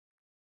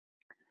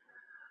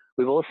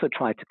 We've also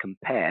tried to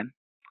compare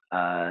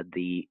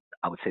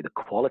I would say the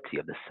quality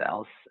of the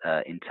cells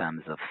in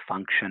terms of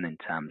function, in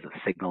terms of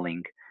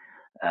signaling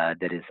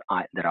that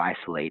are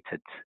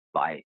isolated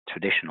by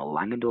traditional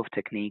Langendorff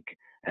technique,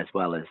 as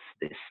well as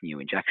this new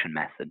injection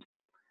method.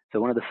 So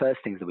one of the first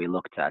things that we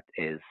looked at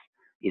is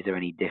there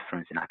any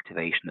difference in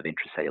activation of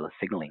intracellular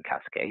signaling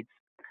cascades?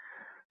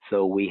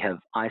 So we have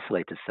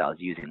isolated cells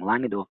using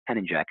Langendorff and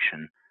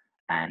injection,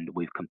 and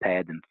we've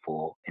compared them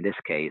for, in this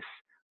case,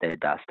 the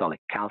diastolic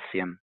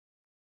calcium,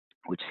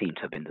 which seem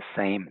to have been the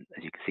same,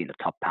 as you can see in the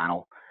top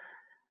panel,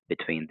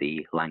 between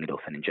the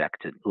Langendorff and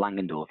injected.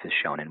 Langendorff is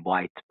shown in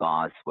white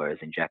bars, whereas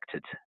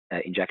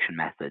injection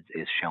methods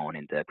is shown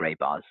in the gray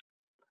bars.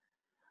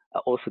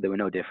 Also, there were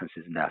no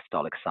differences in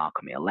diastolic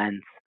sarcomere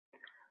length.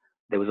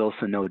 There was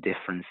also no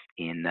difference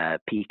in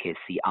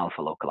PKC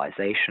alpha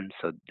localization.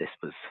 So this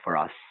was, for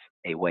us,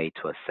 a way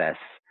to assess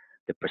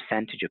the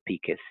percentage of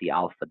PKC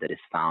alpha that is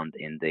found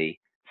in the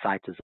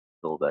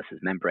cytosol versus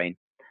membrane.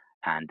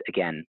 And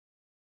again,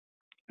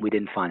 we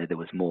didn't find that there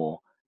was more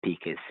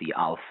PKC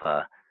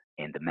alpha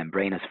in the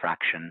membranous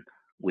fraction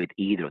with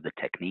either of the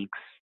techniques.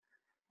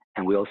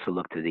 And we also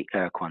looked at the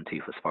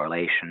ERK1/2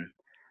 phosphorylation.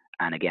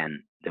 And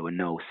again, there were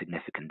no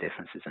significant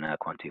differences in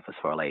ERK1/2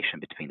 phosphorylation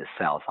between the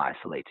cells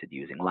isolated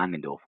using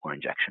Langendorff or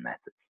injection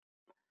methods.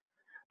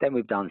 Then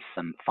we've done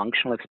some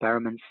functional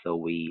experiments. So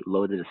we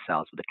loaded the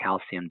cells with a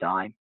calcium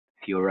dye,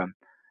 Fura,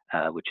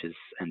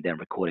 and then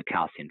recorded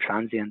calcium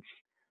transients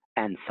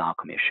and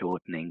sarcomere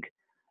shortening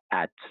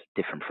at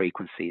different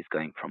frequencies,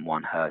 going from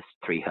 1 Hz,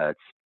 3 Hz.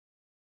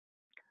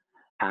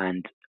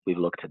 And we've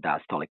looked at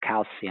diastolic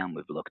calcium,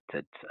 we've looked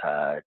at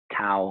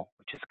tau,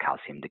 which is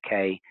calcium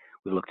decay,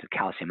 we've looked at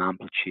calcium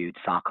amplitude,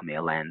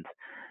 sarcomere length,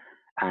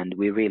 and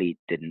we really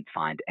didn't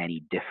find any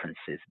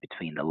differences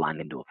between the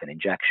Langendorff and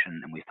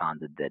injection, and we found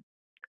that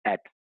at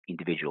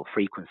individual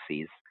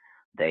frequencies,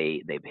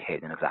 they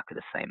behaved in exactly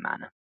the same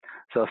manner.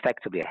 So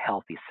effectively, a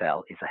healthy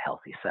cell is a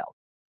healthy cell.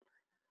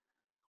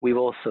 We've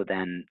also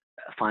then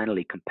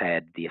finally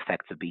compared the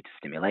effects of beta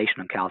stimulation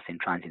on calcium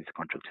transients and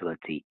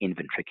contractility in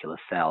ventricular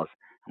cells,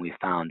 and we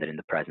found that in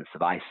the presence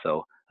of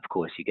ISO, of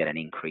course, you get an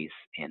increase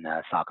in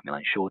sarcomere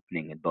length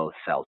shortening in both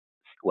cells,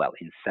 well,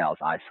 in cells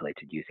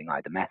isolated using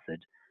either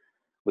method.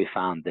 We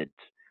found that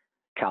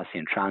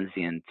calcium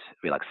transient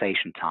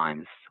relaxation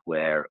times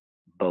were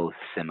both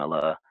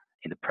similar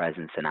in the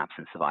presence and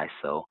absence of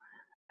ISO,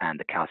 and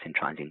the calcium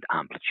transient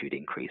amplitude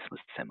increase was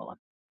similar.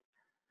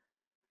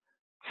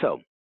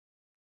 So,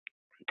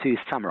 to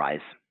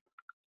summarize,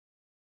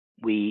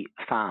 we've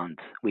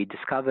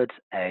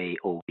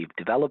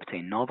developed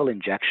a novel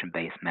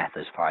injection-based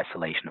method for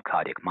isolation of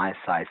cardiac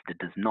myocytes that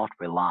does not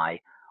rely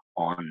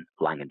on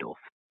Langendorff.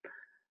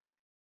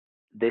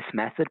 This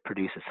method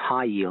produces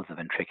high yields of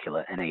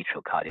ventricular and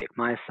atrial cardiac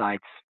myocytes.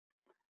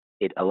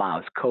 It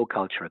allows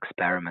co-culture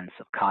experiments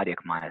of cardiac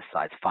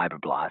myocytes,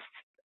 fibroblasts,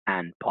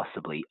 and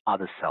possibly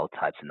other cell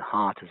types in the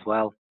heart as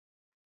well.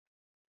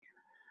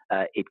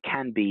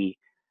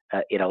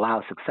 It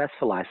allows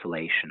successful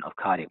isolation of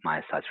cardiac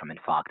myocytes from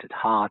infarcted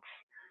hearts,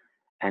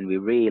 and we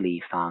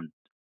really found,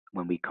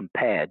 when we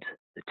compared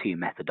the two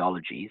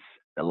methodologies,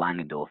 the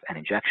Langendorff and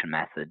injection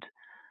method,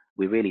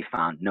 we really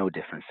found no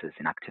differences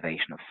in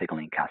activation of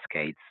signaling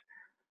cascades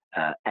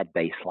at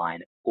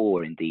baseline,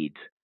 or indeed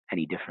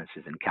any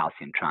differences in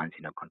calcium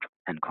transient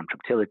and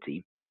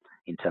contractility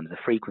in terms of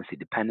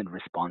frequency-dependent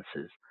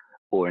responses,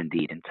 or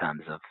indeed in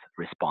terms of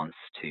response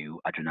to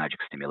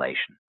adrenergic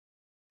stimulation.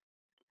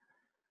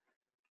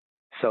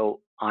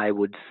 So I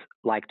would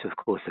like to, of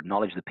course,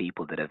 acknowledge the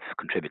people that have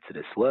contributed to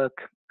this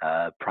work.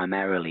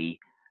 primarily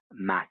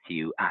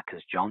Matthew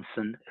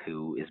Ackers-Johnson,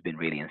 who has been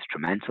really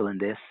instrumental in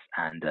this,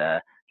 and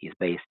he's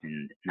based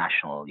in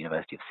National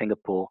University of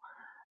Singapore,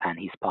 and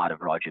he's part of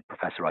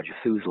Professor Roger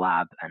Fu's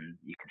lab, and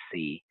you can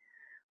see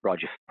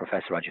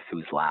Professor Roger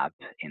Fu's lab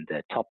in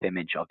the top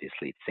image.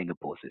 Obviously, it's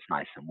Singapore, so it's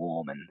nice and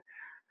warm,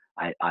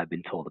 and I've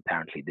been told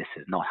apparently this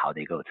is not how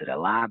they go to their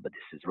lab, but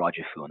this is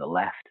Roger Fu on the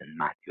left and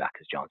Matthew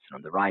Ackers-Johnson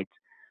on the right.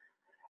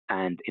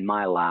 And in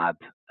my lab,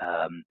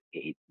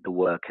 the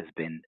work has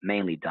been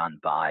mainly done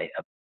by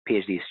a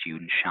PhD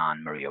student,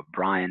 Sian Marie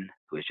O'Brien,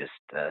 who has just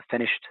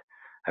finished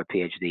her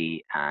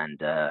PhD, and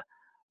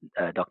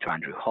Dr.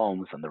 Andrew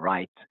Holmes on the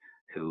right,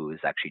 who has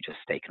actually just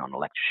taken on a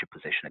lectureship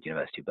position at the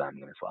University of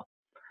Birmingham as well.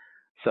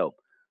 So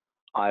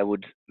I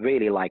would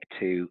really like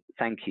to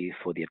thank you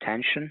for the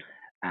attention,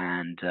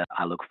 and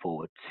I look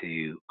forward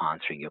to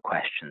answering your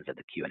questions at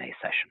the Q&A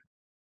session.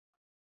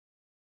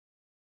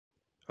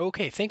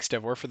 Okay, thanks,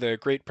 Devor, for the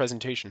great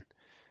presentation.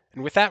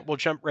 And with that, we'll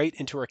jump right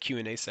into our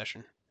Q&A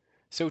session.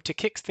 So to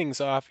kick things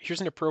off,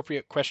 here's an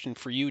appropriate question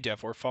for you,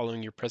 Devor,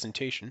 following your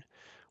presentation.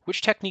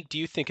 Which technique do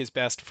you think is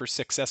best for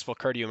successful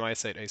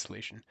cardiomyocyte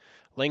isolation,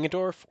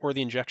 Langendorff or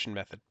the injection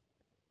method?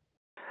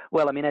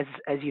 Well, I mean, as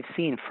you've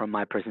seen from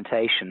my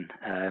presentation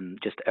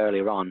just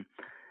earlier on,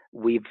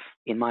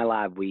 in my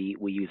lab, we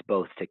use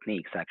both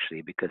techniques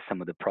actually, because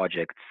some of the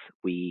projects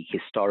we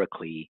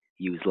historically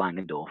used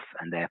Langendorff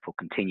and therefore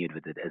continued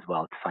with it as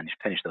well to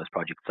finish those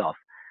projects off.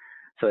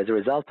 So as a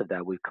result of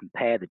that, we've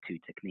compared the two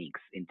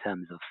techniques in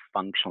terms of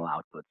functional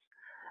outputs.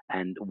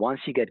 And once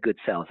you get good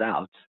cells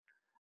out,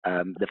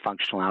 the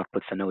functional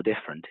outputs are no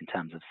different in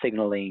terms of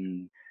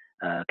signaling,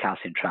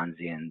 calcium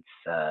transients,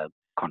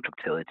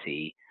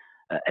 contractility,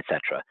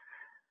 etc.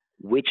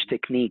 Which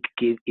technique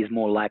is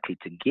more likely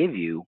to give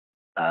you,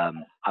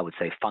 I would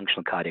say,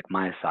 functional cardiac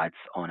myocytes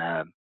on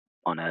a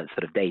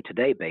sort of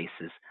day-to-day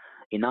basis?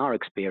 In our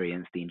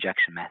experience, the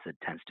injection method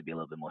tends to be a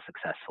little bit more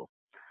successful,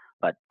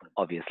 but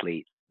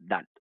obviously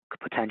that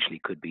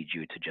potentially could be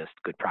due to just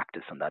good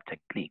practice on that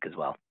technique as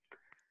well.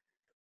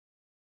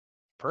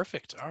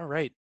 Perfect. All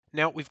right.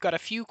 Now we've got a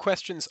few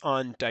questions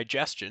on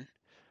digestion.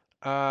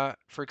 For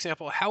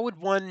example, how would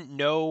one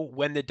know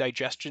when the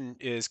digestion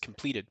is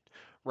completed?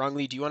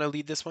 Rongli, do you want to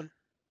lead this one?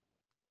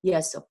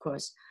 Yes, of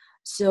course.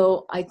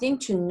 So I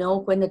think to know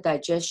when the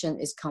digestion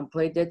is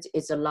completed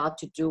is a lot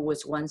to do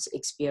with one's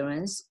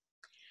experience.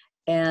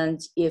 And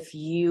if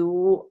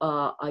you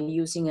are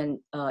using an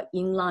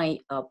inline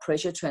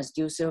pressure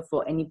transducer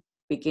for any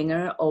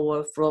beginner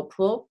or flow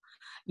probe,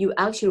 you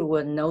actually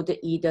will know that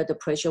either the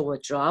pressure will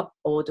drop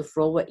or the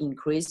flow will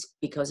increase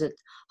because the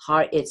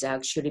heart is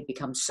actually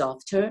become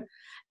softer.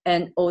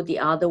 And or the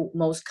other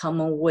most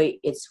common way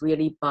is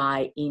really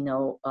by,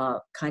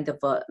 kind of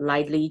a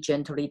lightly,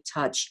 gently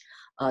touch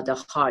the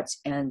hearts,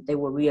 and they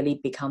will really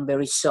become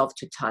very soft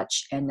to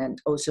touch, and then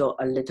also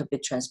a little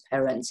bit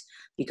transparent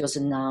because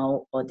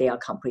now they are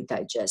complete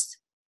digest.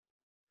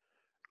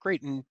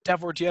 Great. And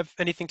Devor, do you have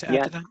anything to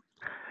add to that?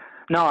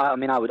 No, I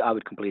mean, I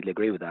would completely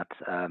agree with that.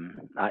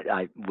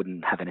 I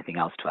wouldn't have anything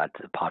else to add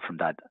apart from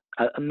that.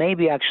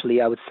 Maybe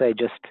actually, I would say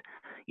just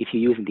if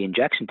you're using the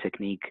injection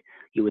technique,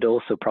 you would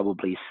also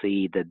probably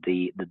see that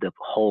the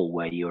hole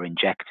where you're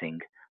injecting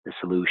the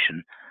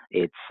solution,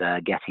 it's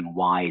getting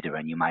wider,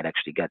 and you might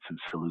actually get some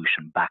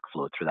solution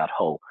backflow through that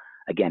hole,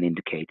 again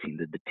indicating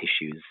that the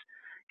tissue's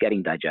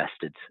getting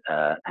digested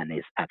and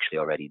is actually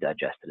already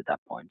digested at that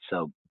point.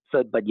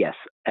 But yes,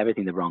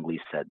 everything that Rongli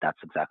said, that's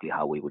exactly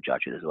how we would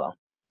judge it as well.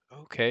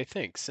 Okay,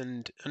 thanks.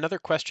 And another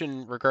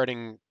question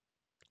regarding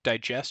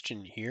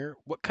digestion here.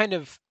 What kind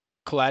of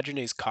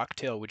collagenase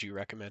cocktail would you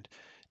recommend?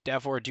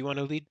 Davor, do you want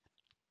to lead?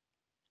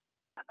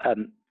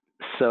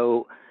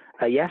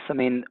 Yes, I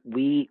mean,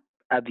 we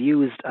have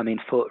used,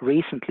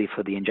 recently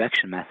for the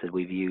injection method,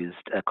 we've used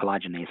a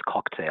collagenase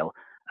cocktail,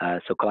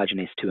 so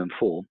collagenase 2 and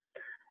 4,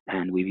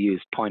 and we've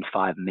used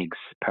 0.5 mg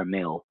per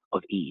mil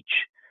of each.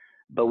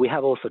 But we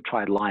have also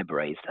tried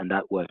libraries, and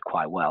that worked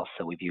quite well.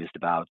 So we've used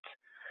about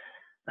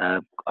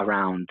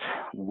around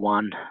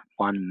 1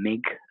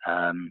 mg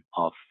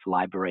of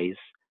libraries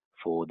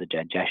for the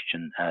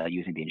digestion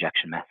using the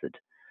injection method.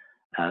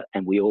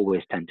 And we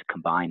always tend to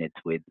combine it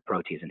with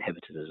protease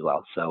inhibitors as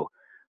well. So,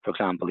 for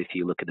example, if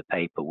you look at the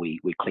paper, we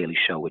clearly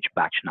show which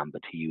batch number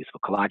to use for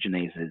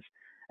collagenases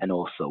and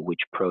also which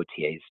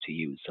protease to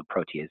use. So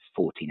protease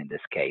 14 in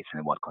this case, and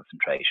in what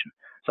concentration.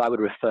 So I would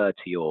refer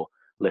to your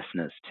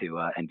listeners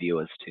and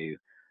viewers to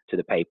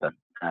the paper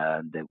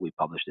that we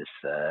published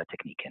this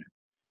technique in.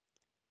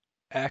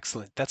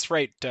 Excellent. That's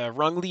right.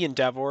 Rongli and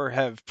Davor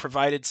have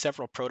provided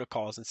several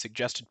protocols and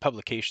suggested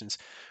publications,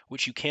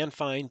 which you can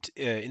find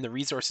in the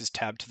resources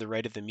tab to the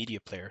right of the media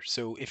player.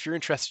 So if you're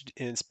interested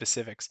in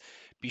specifics,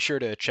 be sure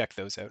to check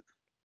those out.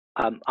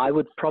 I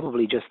would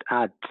probably just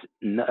add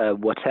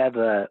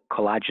whatever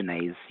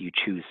collagenase you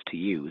choose to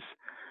use,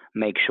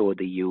 make sure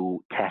that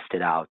you test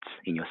it out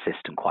in your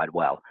system quite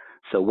well.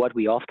 So what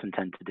we often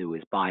tend to do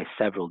is buy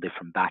several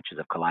different batches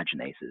of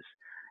collagenases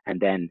and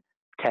then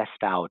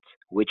test out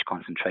which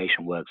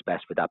concentration works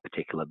best with that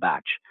particular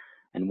batch.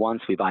 And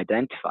once we've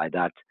identified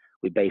that,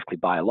 we basically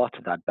buy a lot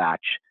of that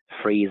batch,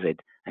 freeze it,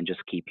 and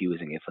just keep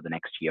using it for the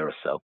next year or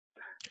so.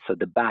 So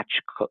the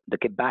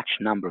batch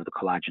number of the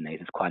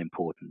collagenase is quite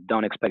important.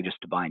 Don't expect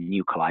just to buy a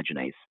new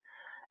collagenase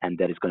and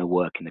that it's going to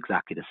work in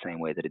exactly the same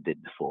way that it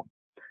did before.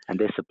 And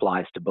this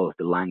applies to both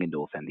the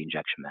Langendorff and the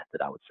injection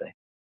method, I would say.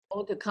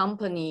 All the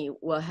company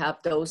will have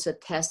those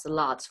test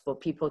lots for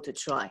people to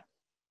try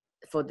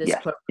for this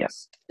purpose. Yeah.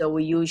 So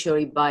we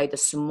usually buy the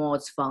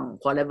smalls from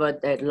whatever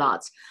the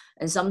lots.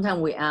 And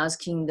sometimes we're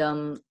asking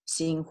them,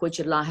 seeing which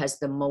lot has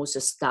the most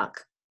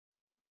stock.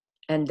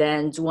 And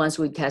then once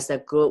we test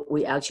that group,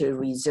 we actually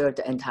reserve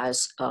the entire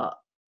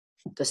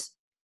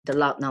the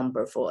lot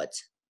number for it.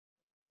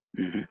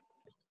 Mm-hmm.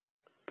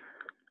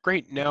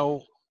 Great.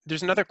 Now,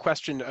 there's another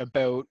question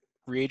about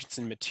reagents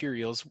and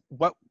materials.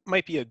 What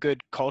might be a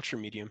good culture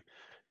medium?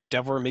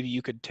 Devor, maybe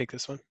you could take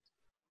this one.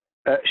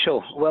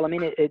 Sure. Well, I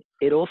mean,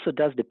 it also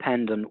does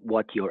depend on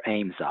what your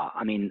aims are.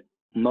 I mean,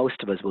 most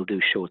of us will do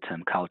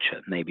short-term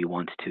culture, maybe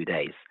 1 to 2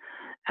 days.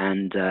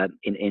 And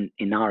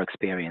in our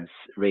experience,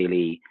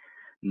 really,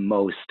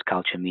 most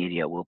culture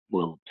media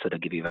will sort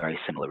of give you very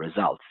similar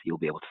results. You'll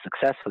be able to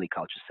successfully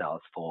culture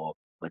cells for,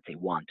 let's say,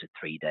 1 to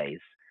 3 days.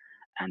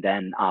 And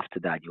then after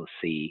that, you'll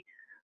see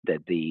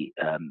that the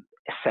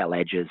cell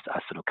edges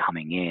are sort of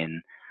coming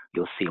in.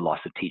 You'll see loss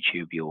of T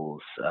tubules,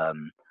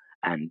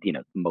 and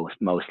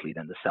mostly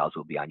then the cells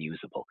will be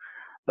unusable.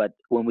 But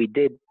when we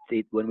did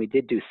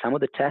do some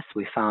of the tests,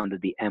 we found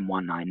that the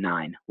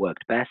M199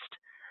 worked best.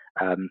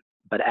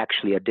 But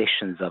actually,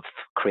 additions of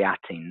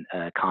creatine,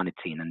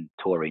 carnitine, and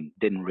taurine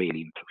didn't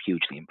really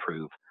hugely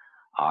improve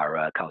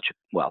our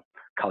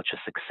culture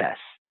success.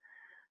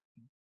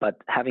 But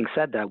having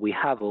said that, we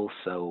have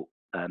also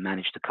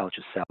managed to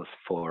culture cells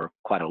for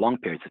quite a long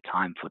periods of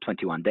time, for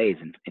 21 days,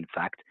 in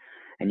fact.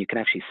 And you can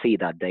actually see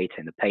that data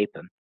in the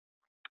paper,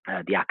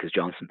 the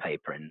Akers-Johnson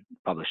paper,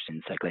 published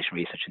in Circulation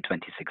Research in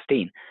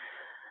 2016.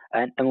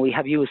 And we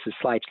have used a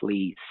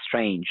slightly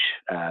strange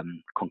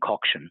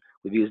concoction.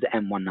 We've used the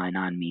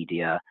M199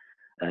 media,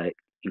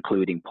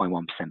 including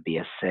 0.1%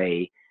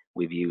 BSA.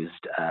 We've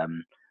used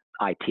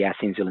ITS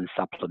insulin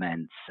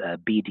supplements,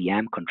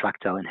 BDM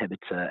contractile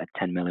inhibitor at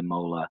 10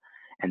 millimolar,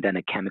 and then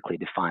a chemically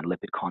defined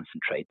lipid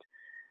concentrate.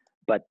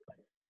 But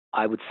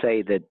I would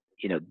say that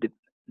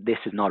this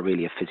is not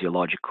really a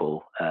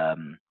physiological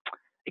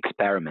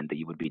experiment that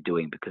you would be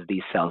doing, because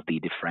these cells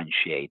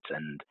de-differentiate,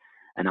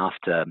 and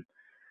after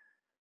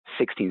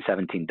 16,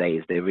 17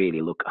 days, they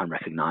really look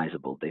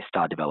unrecognizable. They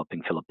start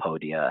developing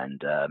philopodia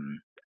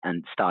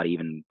and start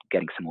even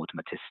getting some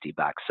automaticity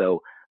back.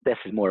 So this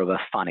is more of a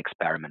fun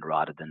experiment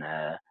rather than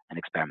an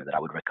experiment that I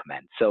would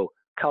recommend. So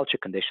culture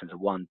conditions of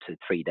 1 to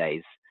 3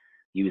 days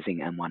using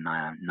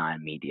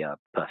M199 media,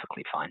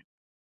 perfectly fine.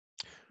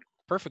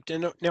 Perfect.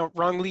 And now,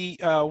 Rongli,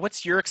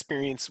 what's your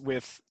experience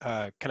with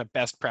kind of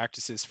best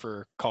practices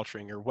for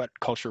culturing, or what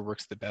culture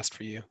works the best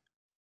for you?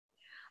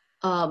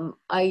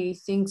 I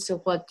think so.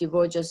 What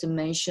Devor just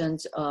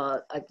mentioned,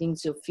 I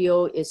think the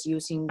field is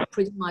using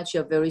pretty much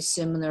a very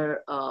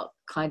similar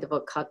kind of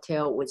a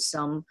cocktail with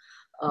some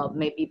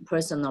maybe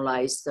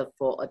personalized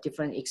for a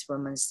different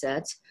experiment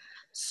set.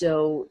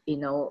 So,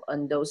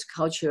 on those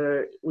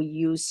culture, we're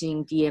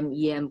using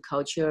DMEM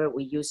culture,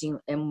 we're using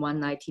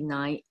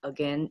M199.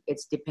 Again, it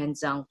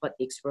depends on what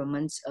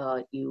experiments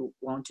you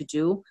want to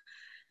do.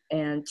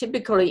 And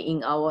typically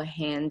in our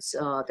hands,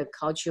 the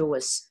culture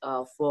was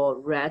for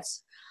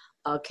rats,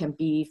 can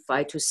be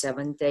 5 to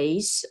 7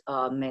 days,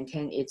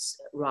 maintain its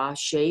raw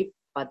shape,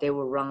 but they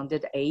were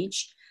rounded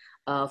age.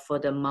 For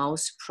the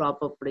mouse,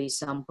 probably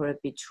somewhere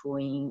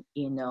between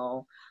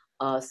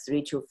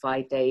 3 to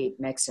 5 day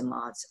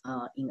maximum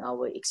in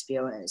our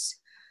experience.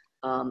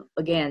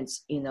 Again,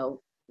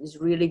 it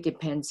really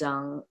depends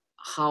on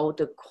how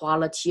the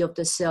quality of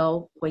the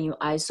cell, when you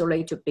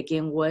isolate to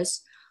begin with,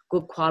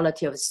 good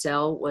quality of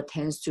cell will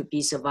tends to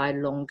be survive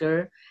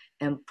longer,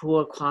 and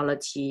poor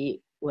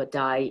quality will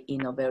die,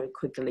 very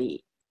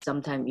quickly.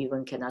 Sometimes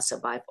even cannot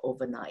survive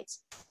overnight.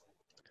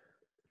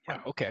 Yeah.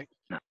 Okay.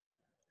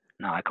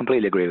 No, I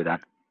completely agree with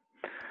that.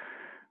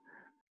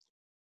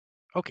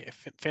 Okay.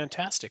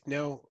 Fantastic.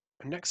 Now,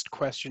 our next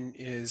question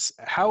is,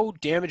 how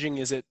damaging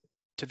is it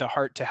to the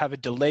heart to have a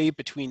delay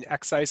between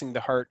excising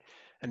the heart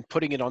and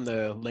putting it on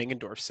the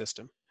Langendorff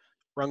system?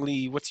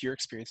 Rongli, what's your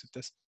experience with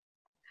this?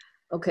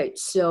 Okay,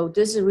 so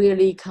this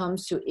really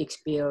comes to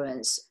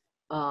experience.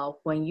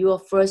 When you are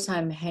first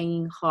time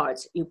hanging heart,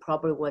 you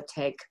probably will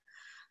take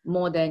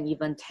more than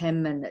even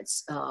 10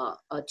 minutes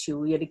to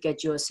really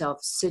get yourself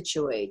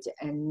situated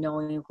and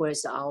knowing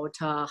where's the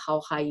aorta,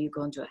 how high you're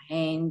going to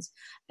hang,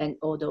 and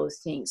all those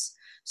things.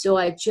 So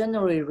I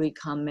generally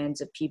recommend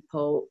the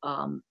people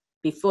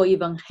before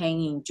even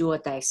hanging, do a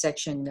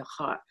dissection in the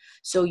heart.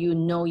 So you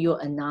know your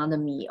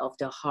anatomy of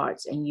the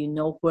heart and you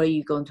know where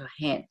you're going to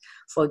hang.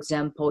 For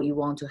example, you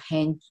want to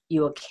hang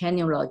your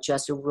cannula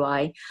just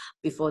right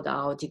before the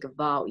aortic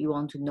valve. You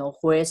want to know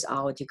where's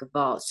aortic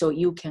valve. So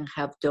you can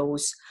have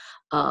those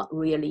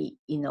really,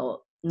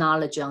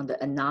 knowledge on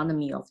the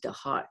anatomy of the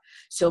heart.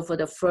 So for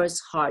the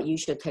first heart, you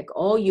should take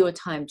all your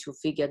time to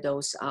figure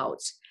those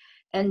out.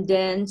 And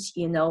then,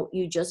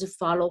 you just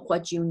follow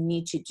what you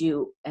need to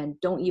do and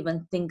don't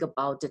even think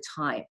about the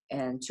time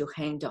and to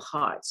hang the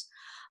hearts.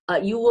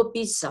 You will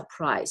be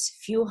surprised.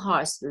 Few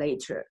hearts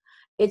later,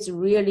 it's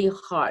really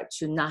hard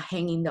to not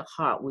hanging the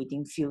heart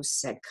within few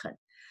seconds.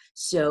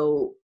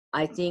 So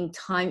I think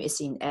time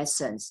is in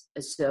essence.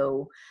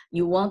 So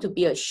you want to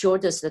be as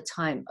short as the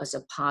time as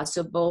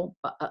possible,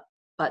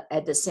 but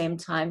at the same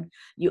time,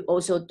 you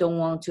also don't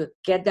want to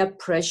get that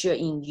pressure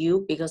in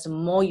you, because the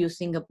more you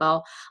think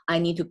about, I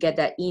need to get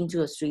that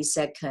into a 3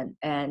 second,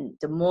 and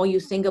the more you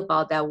think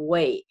about that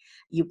way,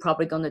 you're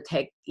probably going to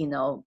take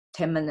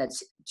 10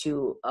 minutes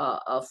to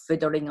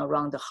fiddling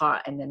around the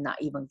heart and then not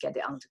even get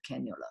it onto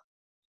cannula.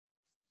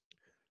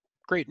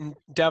 Great. And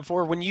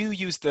Davor, when you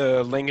use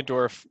the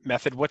Langendorff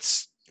method,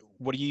 what's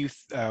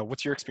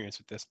your experience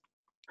with this?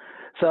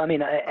 So, I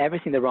mean,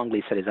 everything that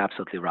Rongli said is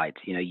absolutely right.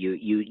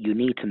 You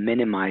need to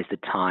minimize the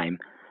time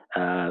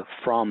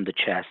from the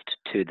chest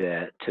to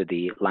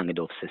the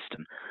Langendorff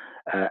system,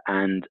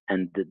 and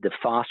the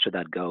faster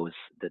that goes,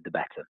 the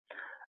better.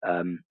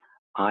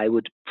 I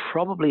would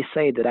probably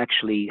say that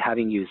actually,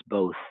 having used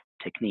both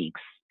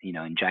techniques,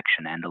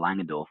 injection and the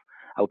Langendorff,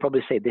 I would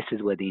probably say this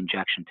is where the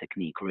injection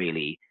technique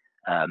really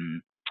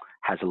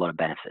has a lot of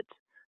benefit,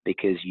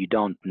 because you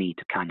don't need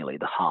to cannulate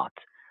the heart.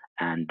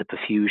 And the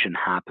perfusion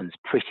happens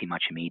pretty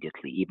much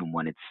immediately, even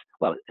when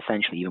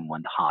essentially even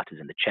when the heart is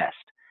in the chest.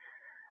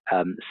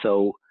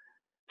 So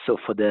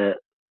for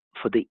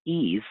the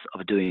ease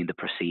of doing the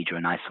procedure,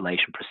 an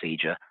isolation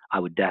procedure, I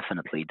would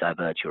definitely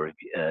divert your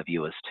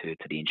viewers to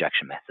the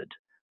injection method,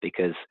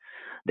 because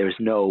there's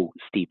no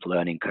steep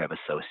learning curve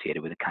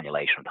associated with the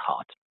cannulation of the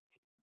heart.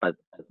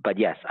 But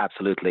yes,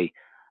 absolutely,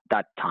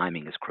 that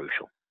timing is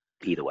crucial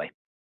either way.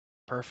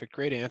 Perfect.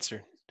 Great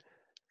answer.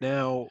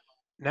 Now,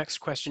 next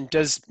question.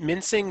 Does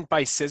mincing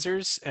by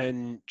scissors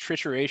and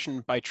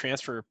trituration by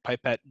transfer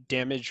pipette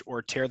damage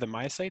or tear the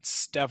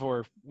myocytes?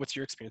 Davor, what's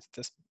your experience with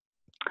this?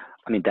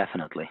 I mean,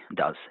 definitely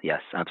does.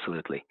 Yes,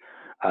 absolutely.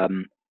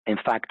 In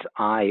fact,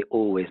 I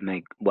always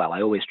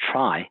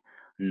try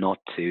not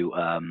to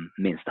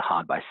mince the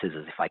heart by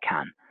scissors if I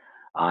can.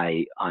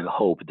 I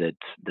hope that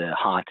the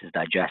heart is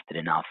digested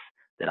enough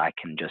that I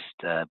can just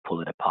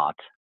pull it apart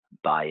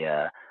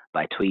by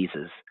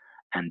tweezers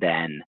and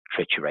then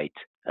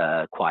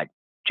triturate quite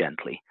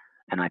gently.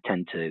 And I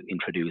tend to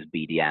introduce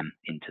BDM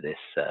into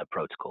this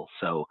protocol.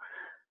 So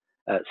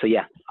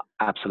yeah,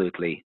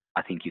 absolutely.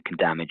 I think you can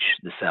damage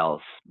the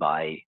cells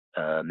by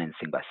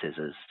mincing by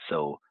scissors.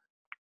 So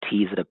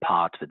tease it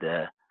apart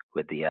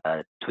with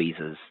the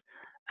tweezers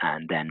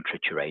and then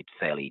triturate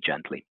fairly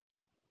gently.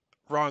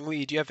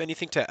 Rongli, do you have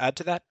anything to add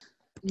to that?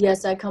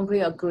 Yes, I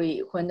completely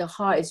agree. When the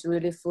heart is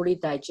really fully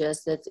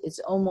digested, it's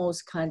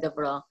almost kind of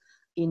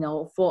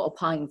fall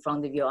apart in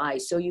front of your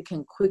eyes. So you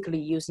can quickly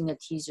using a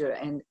teaser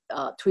and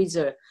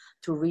tweezer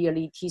to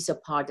really tease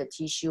apart the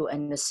tissue,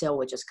 and the cell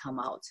will just come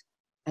out.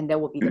 And that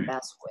would be the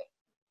best way.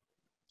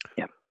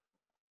 Yeah.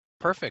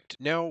 Perfect.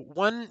 Now,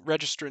 one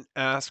registrant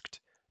asked,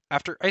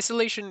 after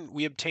isolation,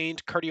 we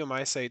obtained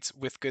cardiomyocytes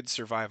with good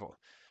survival.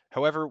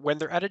 However, when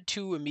they're added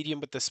to a medium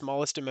with the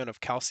smallest amount of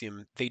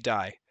calcium, they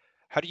die.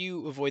 How do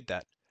you avoid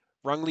that?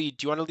 Rongli,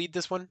 do you want to lead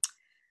this one?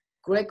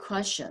 Great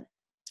question.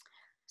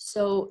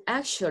 So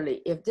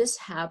actually, if this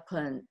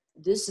happened,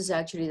 this is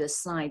actually the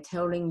sign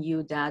telling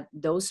you that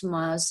those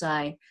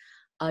myocytes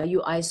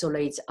you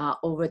isolate are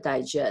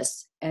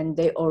over-digest, and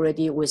they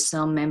already with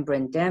some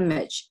membrane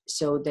damage.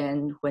 So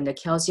then when the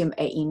calcium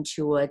add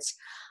into it,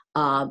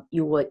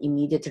 you would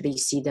immediately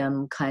see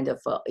them kind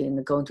of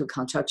going to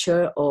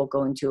contracture or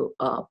going to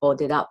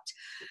bolt it up.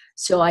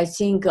 So I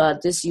think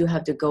this you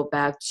have to go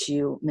back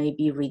to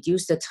maybe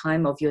reduce the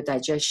time of your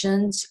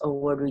digestions,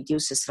 or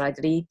reduce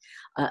slightly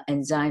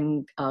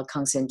enzyme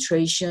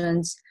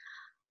concentrations.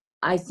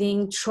 I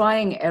think try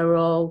and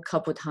error a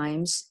couple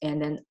times,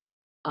 and then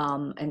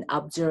and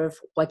observe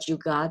what you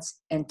got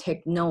and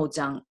take notes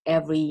on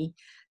every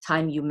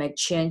time you make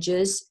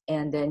changes,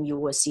 and then you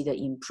will see the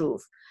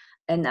improve.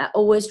 And I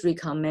always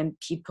recommend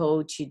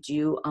people to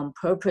do on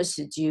purpose,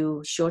 to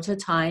do shorter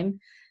time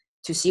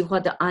to see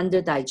what the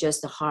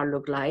under-digested heart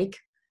look like,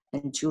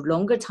 and to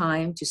longer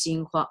time to see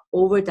what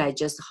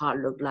over-digested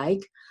heart look like.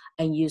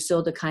 And you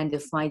so the kind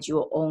of find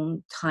your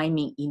own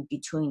timing in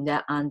between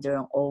that under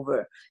and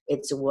over.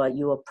 It's what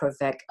your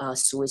perfect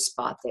sweet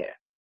spot there.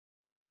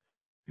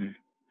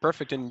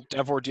 Perfect. And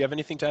Davor, do you have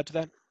anything to add to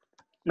that?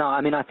 No,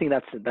 I mean, I think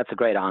that's a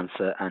great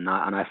answer, and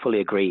I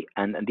fully agree.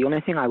 And the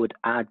only thing I would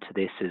add to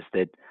this is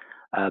that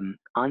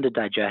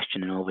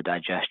under-digestion and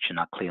over-digestion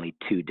are clearly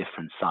two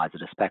different sides of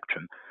the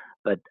spectrum,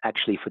 but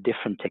actually for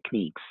different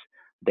techniques,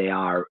 they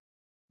are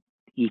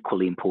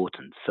equally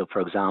important. So, for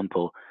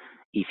example,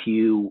 if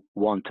you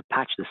want to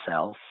patch the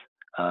cells,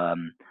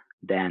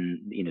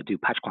 then do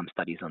patch clamp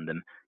studies on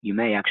them. You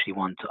may actually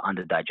want to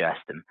under-digest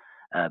them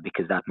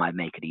because that might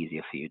make it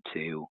easier for you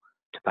to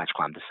patch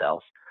clamp the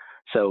cells.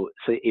 So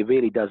it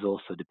really does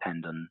also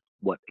depend on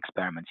what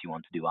experiments you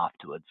want to do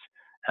afterwards,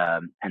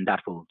 and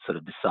that will sort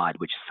of decide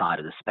which side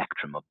of the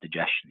spectrum of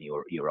digestion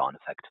you're on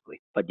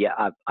effectively. But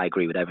yeah, I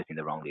agree with everything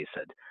that Rongli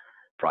said.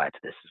 prior to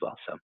this as well.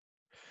 So.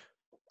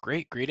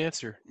 Great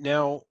answer.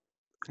 Now,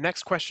 the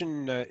next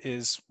question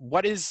is,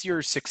 what is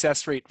your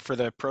success rate for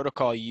the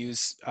protocol you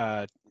use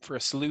for a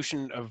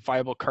solution of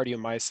viable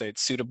cardiomyocytes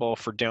suitable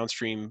for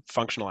downstream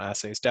functional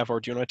assays? Davor,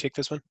 do you want to take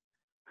this one?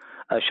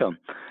 Sure.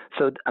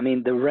 So, I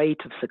mean, the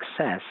rate of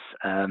success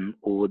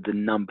or the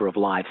number of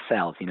live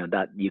cells,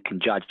 that you can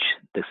judge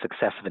the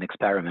success of an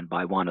experiment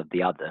by one or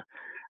the other.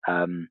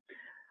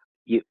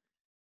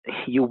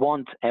 You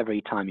want,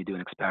 every time you do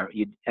an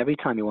experiment, every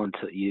time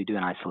you do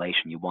an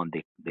isolation, you want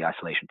the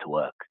isolation to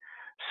work.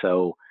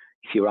 So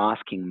if you're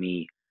asking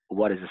me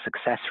what is the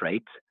success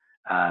rate,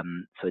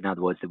 so in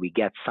other words, that we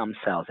get some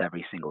cells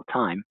every single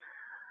time,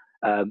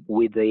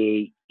 with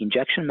the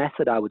injection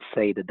method, I would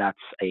say that that's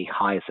a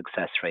higher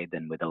success rate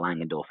than with the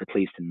Langendorff, at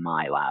least in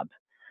my lab.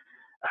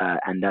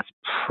 And that's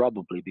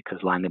probably because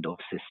Langendorff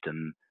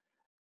system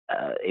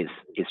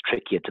is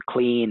trickier to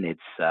clean.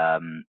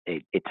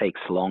 It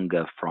takes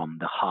longer from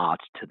the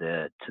heart to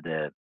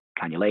the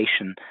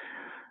cannulation,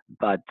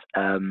 but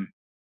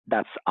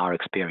that's our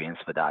experience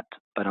with that.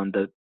 But on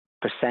the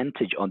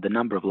percentage, on the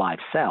number of live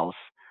cells,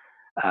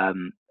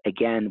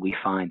 again, we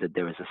find that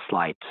there is a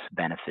slight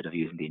benefit of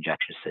using the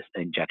injection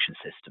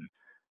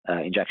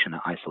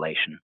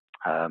isolation.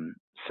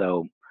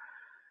 So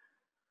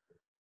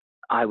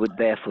I would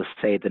therefore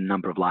say the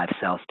number of live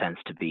cells tends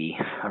to be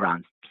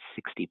around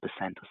 60%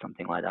 or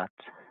something like that.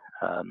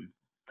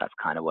 That's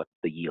kind of what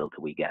the yield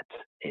that we get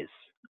is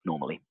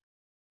normally.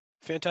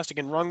 Fantastic.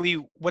 And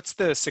Rongli, what's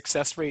the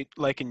success rate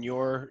like in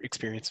your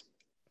experience?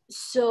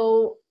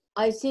 So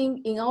I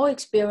think in our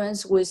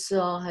experience with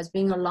has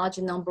been a large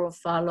number of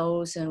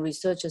fellows and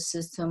research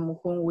assistants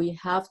whom we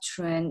have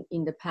trained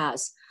in the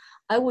past.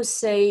 I would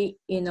say,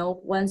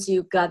 once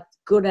you got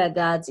good at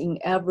that, in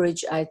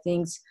average, I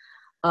think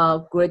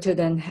greater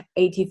than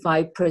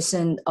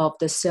 85% of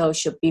the cells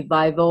should be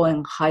viable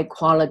and high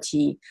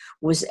quality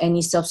with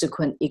any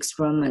subsequent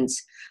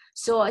experiments.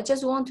 So I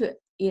just want to,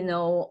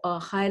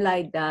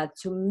 highlight that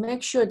to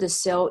make sure the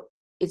cell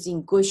is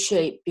in good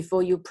shape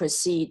before you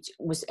proceed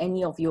with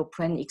any of your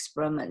planned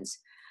experiments.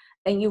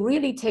 And you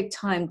really take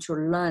time to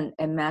learn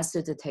and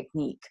master the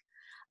technique.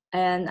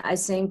 And I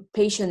think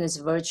patience is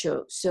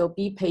virtue. So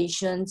be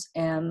patient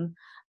and,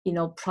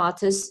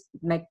 practice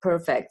make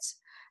perfect.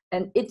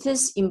 And it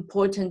is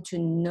important to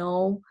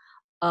know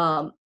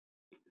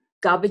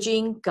garbage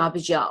in,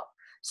 garbage out.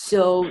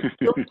 So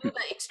don't do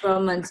the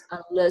experiments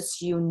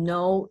unless you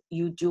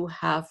do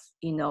have,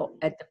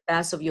 at the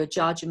best of your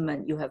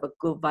judgment, you have a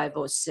good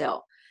viable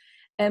cell.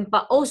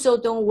 But also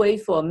don't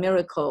wait for a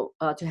miracle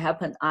to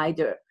happen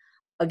either.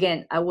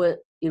 Again, I will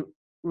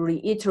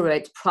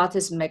reiterate,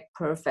 practice make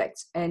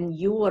perfect. And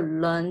you will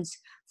learn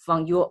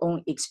from your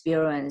own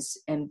experience.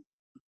 And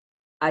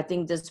I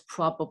think that's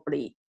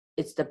probably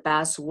it's the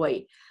best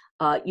way.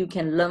 You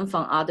can learn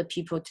from other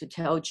people to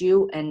tell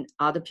you and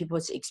other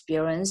people's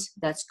experience.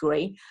 That's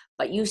great.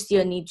 But you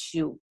still need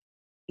to,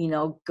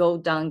 go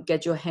down,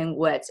 get your hand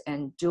wet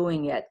and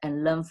doing it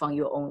and learn from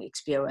your own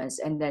experience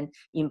and then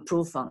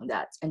improve on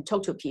that and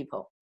talk to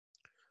people.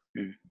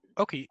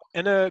 Okay.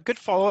 And a good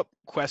follow-up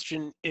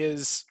question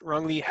is,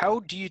 Rongli,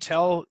 how do you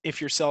tell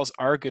if your cells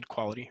are good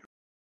quality?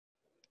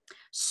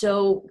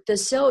 So the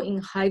cell in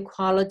high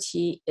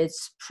quality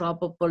is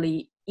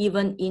probably,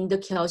 even in the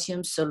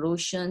calcium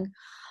solution,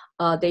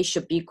 they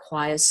should be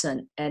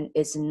quiescent and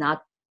it's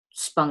not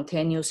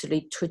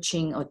spontaneously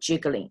twitching or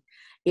jiggling.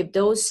 If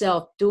those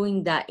cells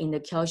doing that in the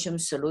calcium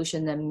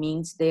solution, that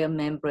means their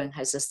membrane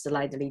has a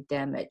slightly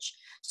damaged.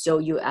 So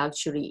you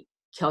actually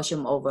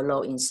calcium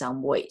overload in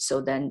some way. So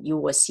then you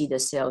will see the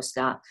cells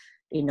start,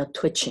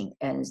 twitching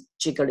and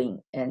jiggling.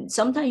 And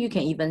sometimes you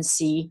can even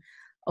see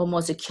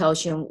almost a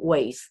calcium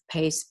wave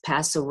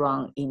pass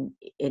around in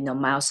a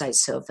myocyte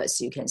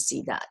surface. You can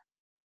see that.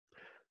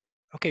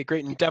 Okay,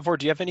 great. And Davor,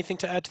 do you have anything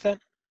to add to that?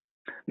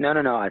 No.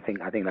 I think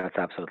that's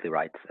absolutely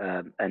right.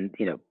 And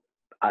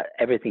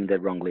everything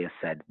that Rongli has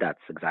said,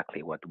 that's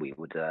exactly what we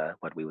would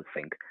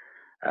think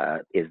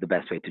is the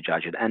best way to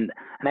judge it. And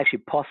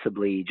actually,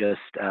 possibly just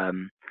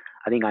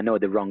I think I know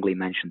that Rongli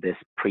mentioned this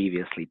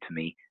previously to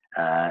me.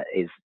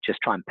 Is just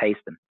try and pace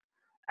them,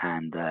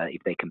 and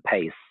if they can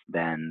pace,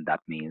 then that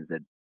means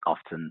that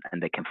often,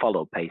 and they can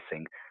follow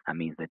pacing, that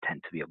means they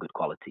tend to be of good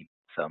quality.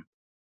 So.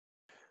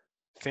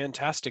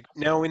 Fantastic.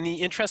 Now, in the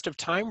interest of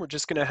time, we're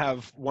just going to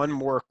have one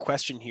more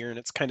question here, and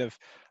it's kind of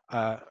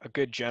a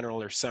good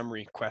general or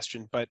summary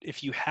question. But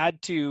if you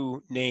had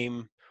to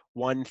name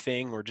one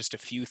thing or just a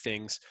few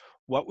things,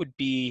 what would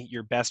be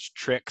your best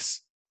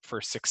tricks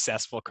for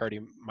successful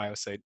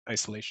cardiomyocyte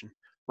isolation?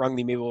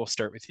 Rongli, maybe we'll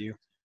start with you.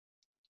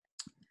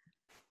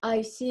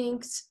 I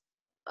think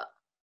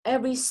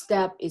every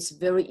step is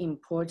very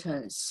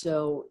important.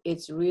 So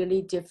it's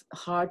really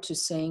hard to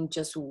say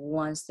just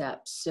one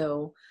step.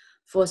 So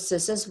for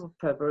successful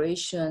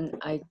preparation,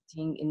 I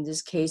think in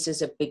this case,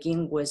 is a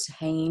begin with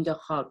hanging the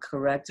heart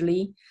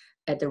correctly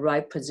at the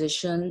right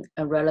position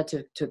and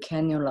relative to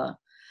cannula,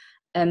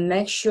 and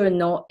make sure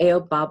no air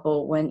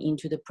bubble went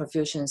into the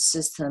perfusion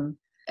system.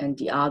 And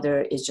the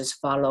other is just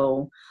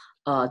follow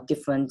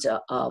different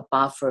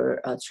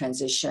buffer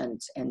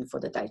transitions and for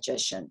the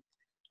digestion.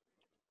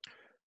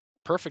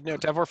 Perfect. Now,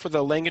 Davor, for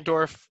the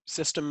Langendorff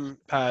system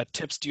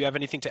tips, do you have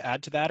anything to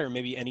add to that, or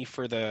maybe any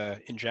for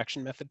the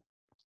injection method?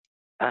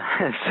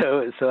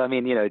 So I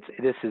mean,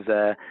 this is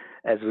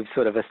as we've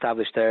sort of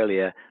established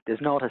earlier,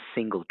 there's not a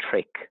single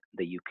trick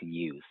that you can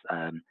use.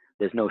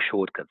 There's no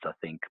shortcuts, I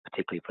think,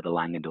 particularly for the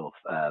Langendorff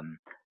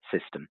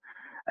system.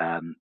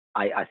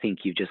 I think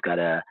you've just got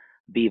to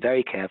be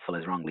very careful,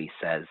 as Rong Li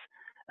says,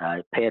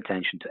 pay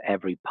attention to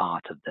every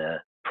part of the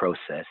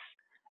process,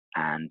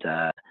 and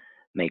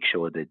make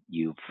sure that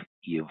you've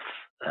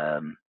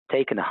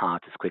taken the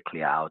heart as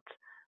quickly out,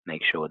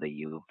 make sure that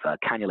you've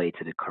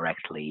cannulated it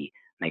correctly,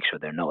 make sure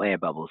there are no air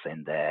bubbles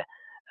in there,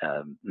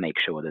 make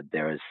sure that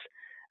there is,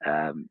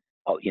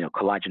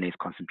 collagenase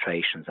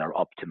concentrations are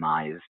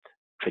optimized,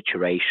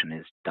 trituration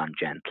is done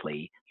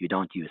gently, you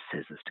don't use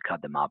scissors to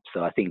cut them up.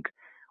 So I think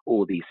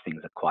all these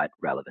things are quite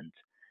relevant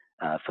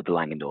for the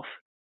Langendorff.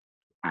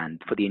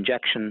 And for the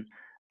injection,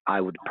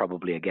 I would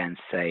probably again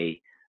say,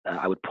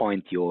 I would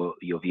point your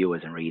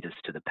viewers and readers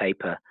to the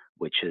paper,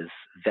 which is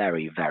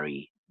very,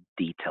 very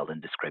detailed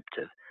and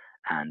descriptive,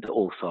 and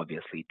also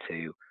obviously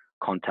to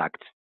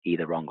contact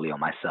either Rong Li or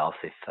myself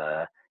if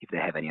they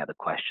have any other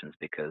questions,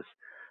 because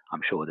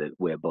I'm sure that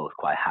we're both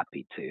quite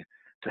happy to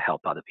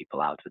help other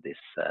people out with this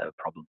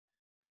problem.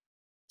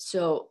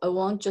 So I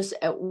want just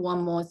add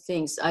one more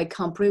thing. I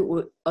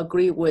completely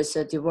agree with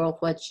Davor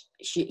what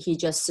he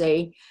just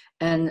said,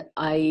 and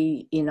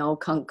I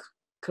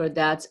concur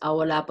that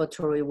our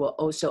laboratory will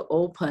also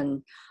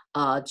open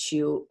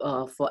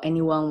for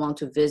anyone want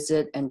to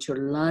visit and to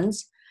learn.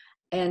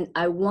 And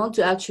I want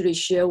to actually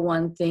share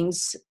one thing.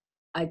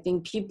 I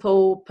think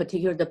people,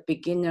 particularly the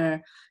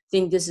beginner,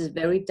 think this is a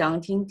very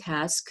daunting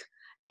task,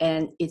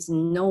 and it's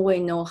no way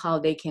know how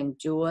they can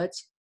do it.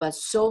 But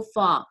so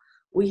far,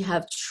 we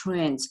have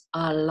trained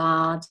a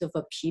lot of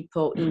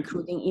people,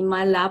 including in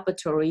my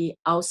laboratory,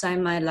 outside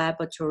my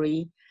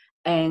laboratory,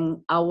 and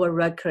our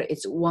record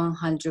is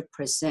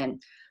 100%.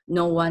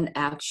 No one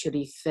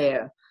actually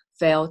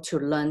failed to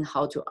learn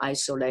how to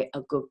isolate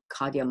a good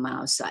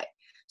cardiomyocyte.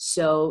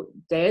 So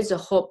there's a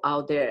hope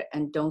out there,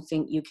 and don't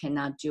think you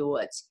cannot do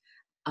it.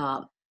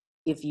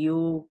 If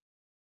you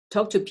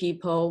talk to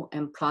people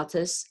and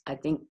practice, I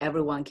think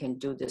everyone can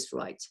do this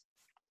right.